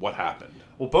then what happened?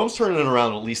 Well, Bohm's turning it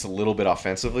around at least a little bit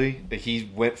offensively. He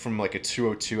went from a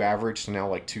 202 average to now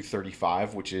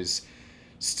 235, which is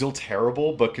still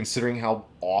terrible, but considering how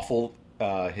awful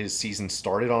his season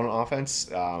started on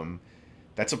offense,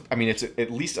 it's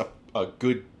at least a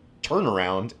good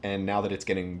turnaround. And now that it's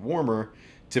getting warmer,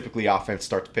 typically offense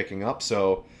starts picking up.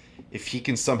 So if he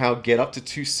can somehow get up to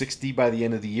 260 by the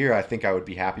end of the year, I think I would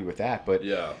be happy with that. But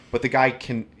the guy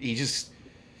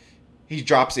he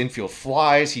drops infield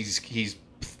flies. He's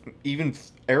even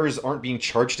errors aren't being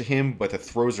charged to him, but the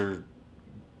throws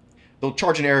they'll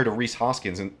charge an error to Rhys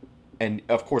Hoskins, and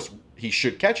of course he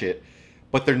should catch it,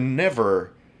 but they're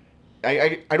never.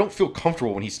 I don't feel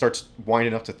comfortable when he starts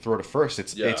winding up to throw to first.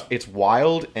 It's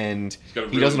wild, and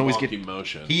he doesn't always get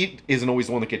motion. He isn't always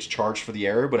the one that gets charged for the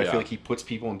error, but I feel like he puts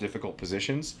people in difficult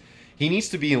positions. He needs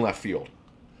to be in left field.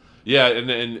 Yeah,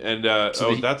 and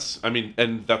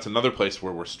that's another place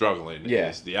where we're struggling. Yeah,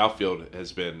 is the outfield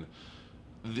has been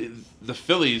the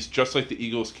Phillies, just like the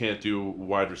Eagles can't do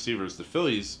wide receivers. The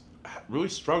Phillies really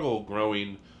struggle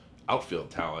growing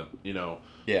outfield talent.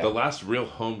 Yeah. The last real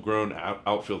homegrown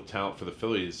outfield talent for the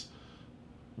Phillies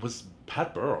was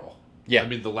Pat Burrell. Yeah. I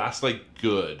mean, the last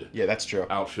good that's true.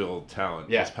 outfield talent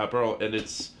Yeah. was Pat Burrell, and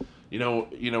it's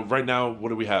right now, what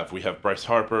do we have? We have Bryce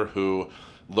Harper, who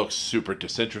looks super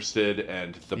disinterested,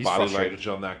 and the He's body frustrated. language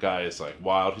on that guy is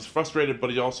wild. He's frustrated, but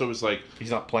he also is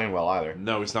he's not playing well either.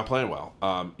 no, he's not playing well.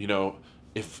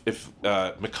 If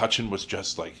McCutchen was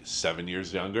just 7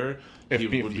 years younger,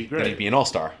 he would be great. Then he'd be an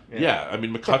all-star. Yeah, I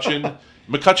mean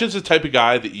McCutchen's the type of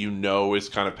guy that is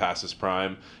kind of past his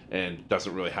prime and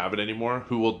doesn't really have it anymore.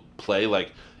 Who will play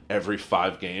every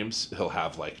 5 games? He'll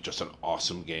have just an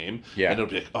awesome game. Yeah, and it'll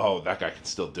be oh, that guy can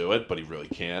still do it, but he really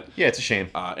can't. Yeah, it's a shame.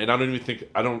 And I don't even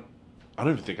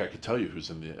think I could tell you who's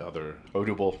in the other.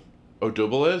 Odubel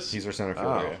is? He's our center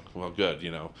fielder. Yeah. Well, good.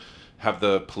 Have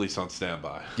the police on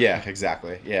standby. Yeah,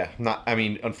 exactly. Yeah,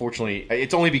 unfortunately,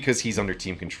 it's only because he's under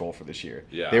team control for this year.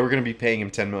 Yeah, they were going to be paying him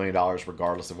 $10 million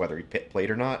regardless of whether he played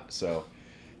or not. So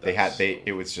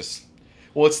it was just,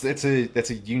 well, that's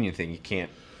a union thing. You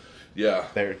can't. Yeah,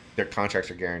 their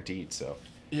contracts are guaranteed. So.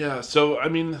 Yeah, so I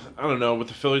mean, I don't know. With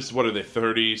the Phillies, what are they?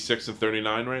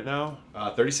 36-39 right now.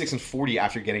 36-40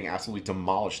 after getting absolutely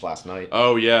demolished last night.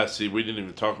 Oh yeah, see, we didn't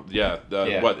even talk. Yeah,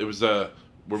 Yeah. What it was?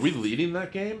 Were we leading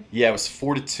that game? Yeah, it was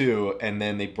 4-2, and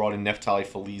then they brought in Neftali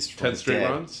Feliz for 10 straight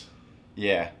runs.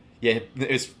 Yeah.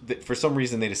 For some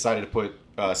reason they decided to put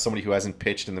somebody who hasn't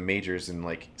pitched in the majors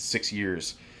in 6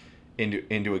 years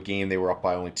into a game. They were up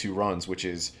by only 2 runs, which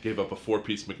is gave up a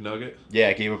 4-piece McNugget.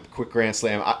 Yeah, gave up a quick grand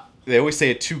slam. They always say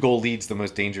a 2-goal lead's the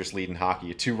most dangerous lead in hockey.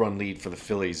 A 2-run lead for the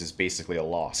Phillies is basically a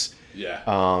loss. Yeah.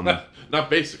 Not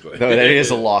basically. No, that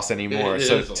is a loss anymore.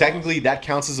 So technically, loss. That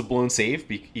counts as a blown save,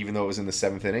 even though it was in the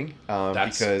 7th inning.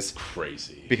 That's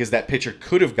crazy. Because that pitcher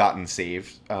could have gotten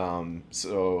saved.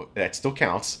 So that still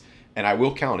counts. And I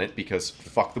will count it because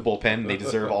fuck the bullpen. They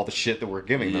deserve all the shit that we're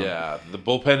giving them. Yeah, the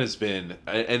bullpen has been,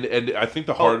 and I think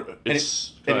the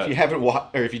if you haven't or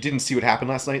if you didn't see what happened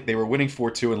last night, they were winning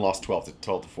 4-2 and lost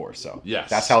 12-4. So yes,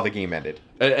 that's how the game ended.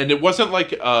 And it wasn't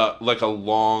like a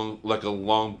long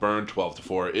burn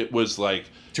 12-4. It was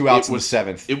 2 outs in the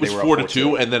 7th. It was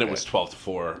 4-2, and then it was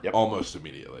 12-4 almost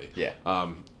immediately. Yeah.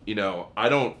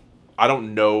 I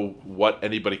don't know what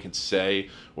anybody can say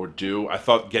or do. I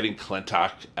thought getting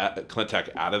Clintack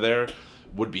out of there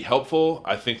would be helpful.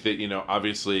 I think that,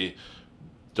 obviously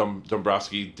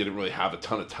Dombrowski didn't really have a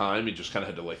ton of time. He just kind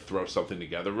of had to throw something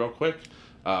together real quick.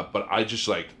 But I just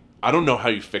I don't know how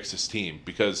you fix this team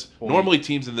because normally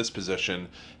teams in this position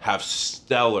have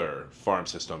stellar farm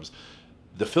systems.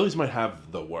 The Phillies might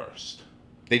have the worst.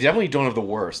 They definitely don't have the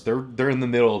worst. They're in the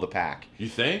middle of the pack. You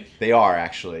think? They are,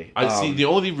 actually. I see. The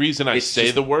only reason I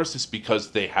say the worst is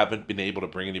because they haven't been able to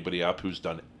bring anybody up who's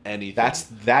done anything.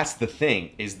 That's the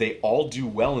thing, is they all do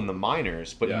well in the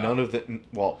minors, but none of the...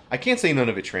 Well, I can't say none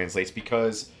of it translates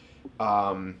because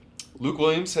Luke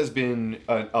Williams has been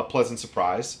a pleasant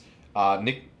surprise.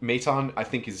 Nick Maton, I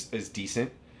think, is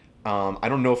decent. I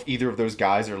don't know if either of those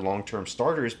guys are long-term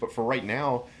starters, but for right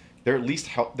now, they're at least...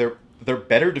 They're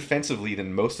better defensively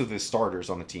than most of the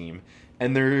starters on the team,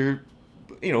 and they're,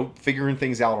 figuring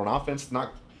things out on offense.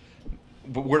 But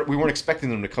we weren't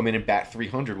expecting them to come in and bat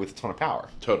 300 with a ton of power.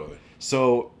 Totally.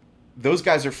 So those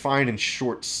guys are fine in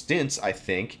short stints, I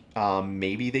think.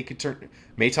 Maybe they could turn...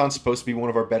 Maton's supposed to be one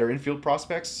of our better infield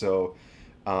prospects, so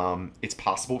it's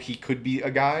possible he could be a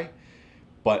guy,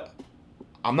 but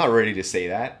I'm not ready to say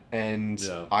that, and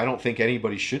I don't think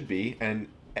anybody should be. And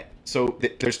so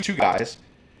there's 2 guys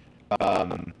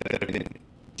that have been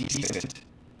decent,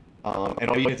 and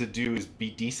all you have to do is be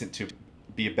decent to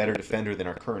be a better defender than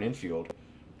our current infield,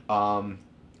 and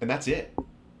that's it.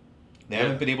 They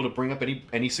haven't been able to bring up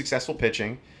any successful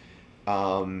pitching.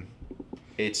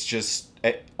 It's just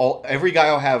every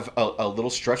guy will have a little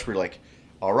stretch where you're like,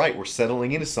 all right, we're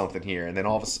settling into something here, and then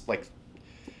all of a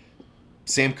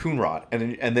Sam Coonrod,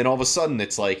 and then all of a sudden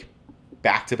it's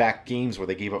back-to-back games where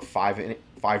they gave up 5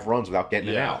 runs without getting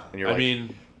it out, and you're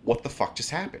what the fuck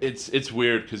just happened? It's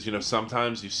weird because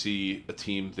sometimes you see a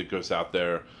team that goes out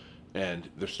there and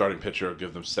their starting pitcher will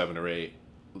give them 7 or 8,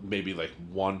 maybe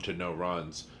 1 to no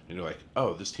runs, and you're like,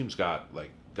 oh, this team's got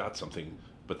something,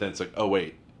 but then it's oh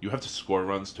wait, you have to score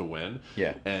runs to win,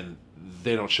 and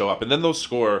they don't show up, and then they'll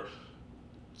score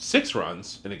 6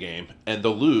 runs in a game and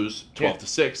they'll lose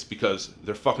 12-6 because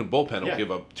their fucking bullpen will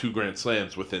give up 2 grand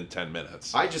slams within 10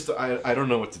 minutes. I don't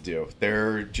know what to do.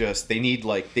 They need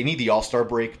the All-Star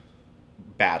break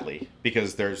badly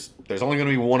because there's only going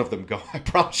to be one of them go. I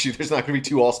promise you, there's not going to be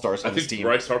 2 All-Stars on this team. I think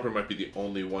Bryce Harper might be the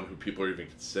only one who people are even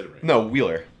considering. No,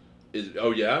 Wheeler.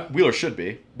 Oh yeah? Wheeler should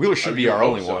be. Wheeler should be our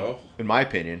only one, in my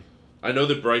opinion. I know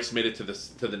that Bryce made it to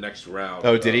the next round.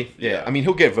 Oh, did he? Yeah. I mean,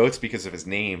 he'll get votes because of his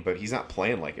name, but he's not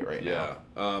playing like it right now.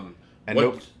 Yeah. And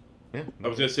I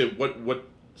was gonna say what.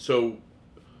 So,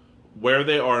 where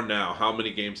they are now, how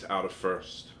many games out of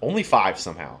first? Only 5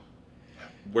 somehow.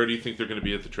 Where do you think they're going to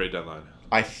be at the trade deadline?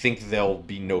 I think they'll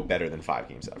be no better than 5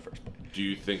 games out of first. Do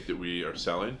you think that we are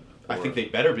selling? I think they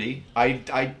better be.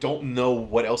 I don't know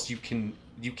what else you can't.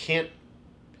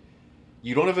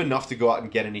 You don't have enough to go out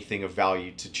and get anything of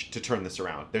value to turn this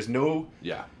around. There's no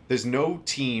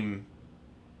team.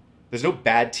 There's no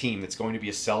bad team that's going to be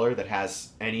a seller that has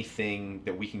anything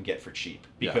that we can get for cheap.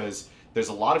 Because there's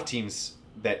a lot of teams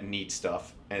that need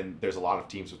stuff, and there's a lot of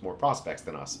teams with more prospects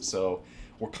than us. So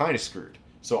we're kind of screwed.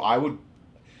 So I would.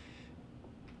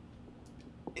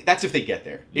 That's if they get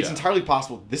there. It's entirely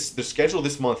possible. The schedule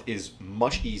this month is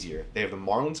much easier. They have the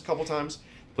Marlins a couple times,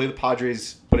 play the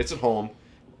Padres, but it's at home.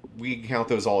 We can count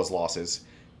those all as losses.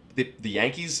 The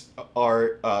Yankees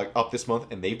are up this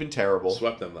month, and they've been terrible.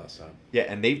 Swept them last time. Yeah,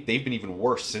 and they've been even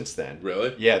worse since then.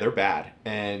 Really? Yeah, they're bad.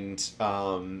 And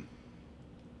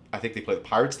I think they play the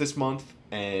Pirates this month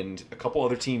and a couple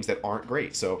other teams that aren't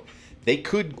great. So they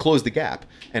could close the gap.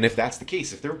 And if that's the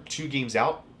case, if they're 2 games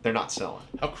out, they're not selling.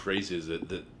 How crazy is it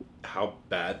that how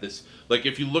bad this... Like,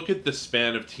 if you look at the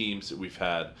span of teams that we've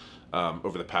had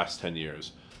over the past 10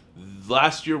 years,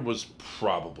 last year was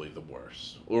probably the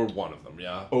worst. Or one of them,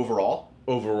 yeah? Overall,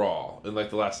 in like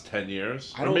the last 10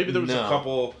 years? Or maybe there was a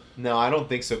couple... No, I don't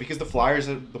think so. Because the Flyers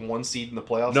are the 1 seed in the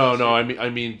playoffs. No, I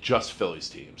mean just Phillies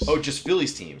teams. Oh, just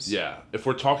Phillies teams. Yeah. If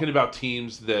we're talking about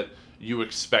teams that you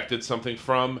expected something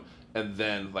from... And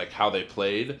then, like, how they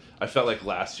played, I felt like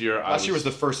last year was the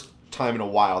first time in a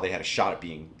while they had a shot at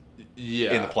being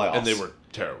in the playoffs. And they were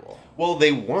terrible. Well,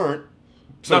 they weren't.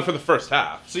 So, not for the first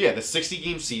half. So, yeah, the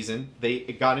 60-game season, they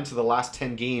got into the last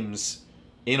 10 games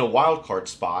in a wild card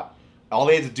spot. All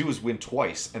they had to do was win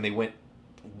twice, and they went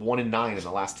 1-9 in the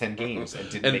last 10 games and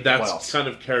didn't make the playoffs. And that's kind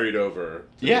of carried over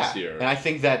to this year. And I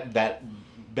think that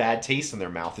bad taste in their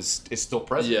mouth is still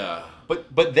present. Yeah.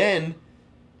 But then...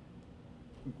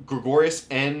 Gregorius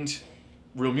and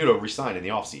Realmuto resigned in the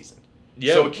offseason.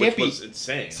 Yeah, so it can't which was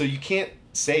insane. So you can't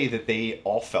say that they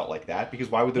all felt like that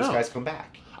because why would those guys come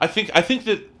back? I think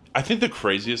the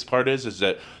craziest part is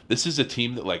that this is a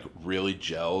team that like really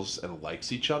gels and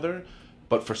likes each other,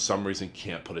 but for some reason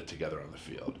can't put it together on the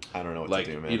field. I don't know what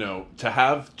to do, man. You know, to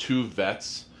have 2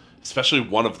 vets, especially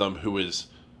one of them who is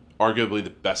arguably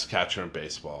the best catcher in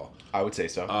baseball. I would say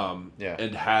so.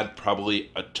 And had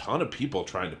probably a ton of people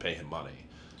trying to pay him money.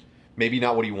 Maybe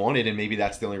not what he wanted, and maybe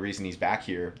that's the only reason he's back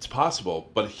here. It's possible,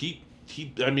 but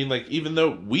I mean, like, even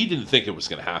though we didn't think it was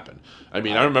going to happen. I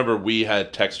mean, I remember we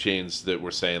had text chains that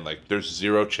were saying, like, there's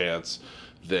 0 chance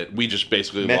that we just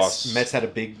basically lost. Mets had a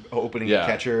big opening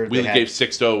catcher. We gave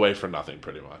 6-0 away for nothing,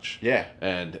 pretty much. Yeah.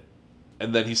 And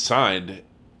then he signed,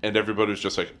 and everybody was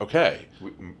just like, okay.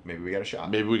 Maybe we got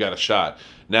a shot.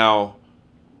 Now,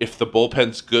 if the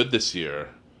bullpen's good this year,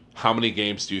 how many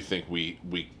games do you think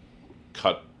we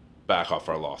cut back off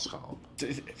our loss column?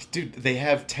 Dude, they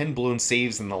have 10 blown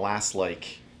saves in the last,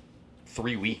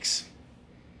 3 weeks.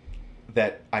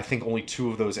 That I think only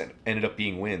 2 of those ended up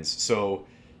being wins. So,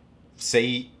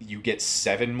 say you get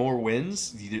 7 more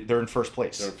wins, they're in first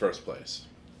place.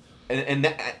 And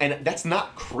that's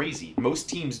not crazy. Most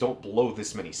teams don't blow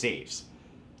this many saves.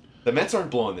 The Mets aren't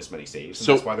blowing this many saves,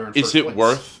 and that's why they're in first place. Is it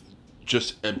worth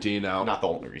just emptying out... Not the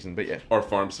only reason, but yeah. ...our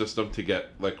farm system to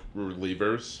get,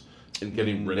 relievers and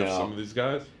getting rid of some of these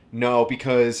guys? No,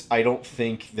 because I don't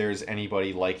think there's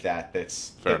anybody like that that's...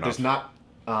 Fair enough. There's not...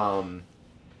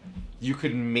 you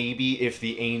could maybe, if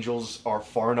the Angels are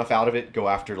far enough out of it, go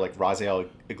after, Raziel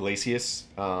Iglesias.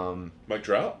 Mike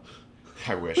Trout?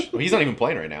 I wish. Well, he's not even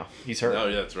playing right now. He's hurt. Oh,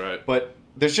 yeah, that's right. But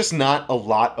there's just not a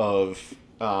lot of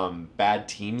bad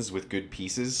teams with good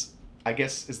pieces, I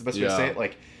guess is the best way to say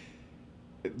it.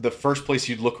 The first place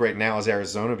you'd look right now is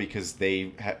Arizona because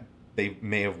they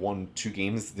may have won 2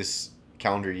 games this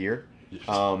calendar year.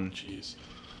 Jeez.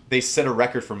 They set a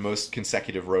record for most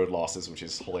consecutive road losses, which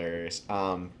is hilarious.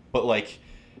 But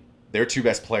their 2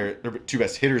 best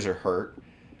hitters are hurt.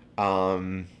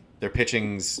 Their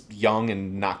pitching's young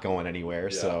and not going anywhere.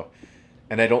 Yeah. So,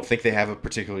 and I don't think they have a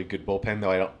particularly good bullpen,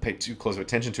 though I don't pay too close of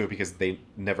attention to it because they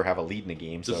never have a lead in a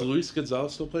game. Does Luis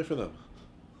Gonzalez still play for them?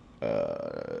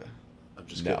 I'm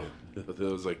just kidding. It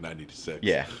was 96.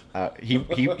 Yeah. He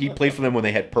played for them when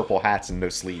they had purple hats and no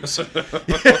sleeves. By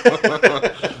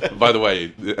the way,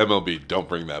 the MLB, don't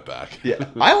bring that back. Yeah,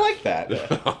 I like that.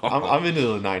 I'm into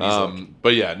the 90s.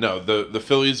 But yeah, no, the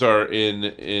Phillies are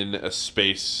in a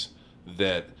space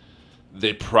that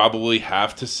They probably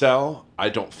have to sell. I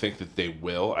don't think that they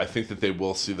will. I think that they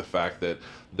will see the fact that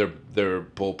their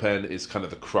bullpen is kind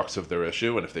of the crux of their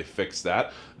issue, and if they fix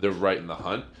that, they're right in the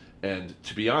hunt. And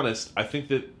to be honest, I think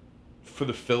that for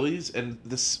the Phillies, and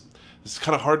this is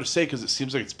kind of hard to say because it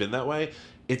seems like it's been that way.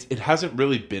 It hasn't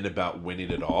really been about winning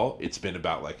at all. It's been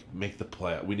about like make the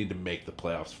play. We need to make the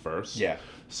playoffs first. Yeah.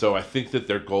 So I think that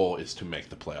their goal is to make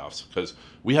the playoffs because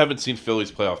we haven't seen Phillies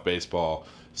playoff baseball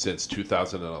since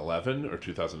 2011 or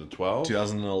 2012.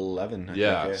 2011. I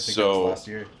Yeah, think so that was last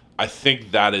year. I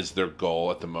think that is their goal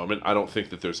at the moment. I don't think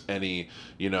that there's any,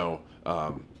 I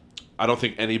don't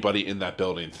think anybody in that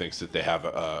building thinks that they have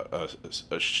a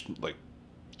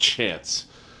chance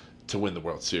to win the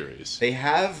World Series. They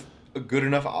have a good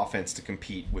enough offense to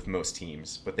compete with most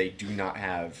teams, but they do not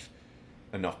have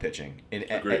enough pitching in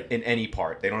any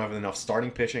part. They don't have enough starting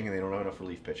pitching, and they don't have enough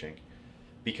relief pitching,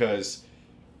 because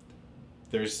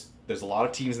there's a lot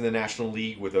of teams in the National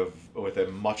League with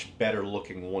a much better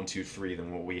looking 1-2-3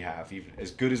 than what we have. Even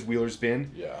as good as Wheeler's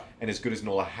been, and as good as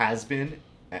Nola has been,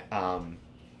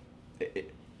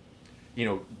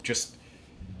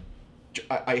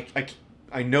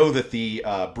 I know that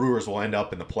the Brewers will end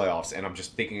up in the playoffs, and I'm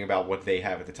just thinking about what they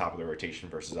have at the top of the rotation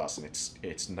versus us, and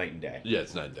it's night and day. Yeah,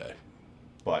 it's night and day.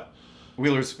 But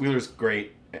Wheeler's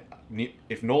great.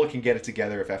 If Nola can get it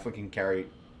together, if Eflin can carry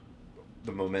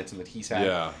the momentum that he's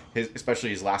had, especially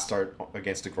his last start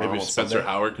against DeGrom. Maybe Spencer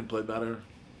Howard can play better.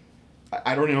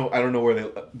 I don't know. I don't know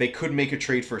where they could make a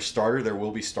trade for a starter. There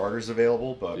will be starters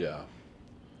available, but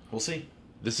we'll see.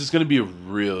 This is going to be a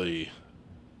really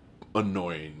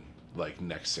annoying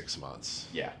next 6 months.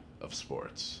 Of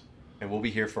sports, and we'll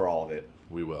be here for all of it.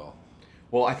 We will.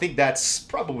 Well, I think that's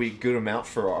probably a good amount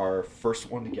for our first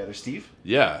one together, Steve.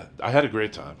 Yeah, I had a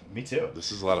great time. Me too.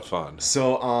 This is a lot of fun.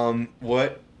 So,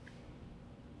 what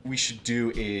we should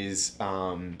do is, we're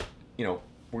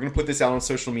going to put this out on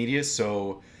social media,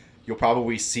 so you'll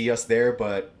probably see us there,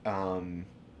 but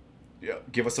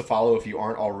give us a follow if you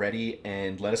aren't already,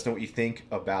 and let us know what you think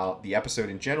about the episode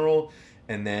in general,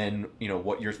 and then,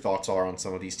 what your thoughts are on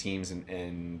some of these teams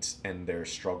and their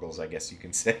struggles, I guess you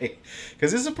can say.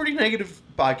 Because this is a pretty negative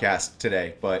podcast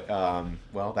today, but,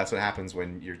 that's what happens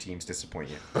when your teams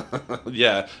disappoint you.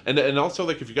 Yeah, and also,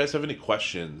 if you guys have any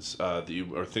questions or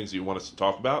things that you want us to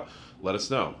talk about, let us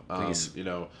know. Please.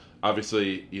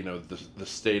 Obviously, the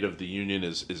state of the union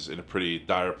is in a pretty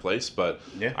dire place, but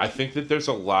I think that there's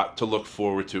a lot to look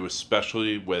forward to,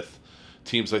 especially with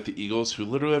teams like the Eagles, who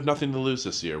literally have nothing to lose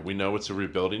this year. We know it's a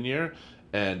rebuilding year,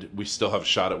 and we still have a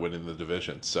shot at winning the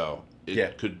division. So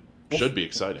it should be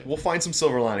exciting. We'll find some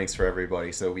silver linings for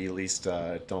everybody, so we at least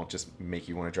don't just make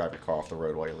you want to drive your car off the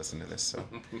road while you listen to this. So,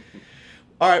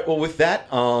 all right. Well, with that,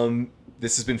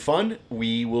 this has been fun.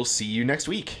 We will see you next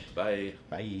week. Bye.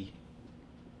 Bye.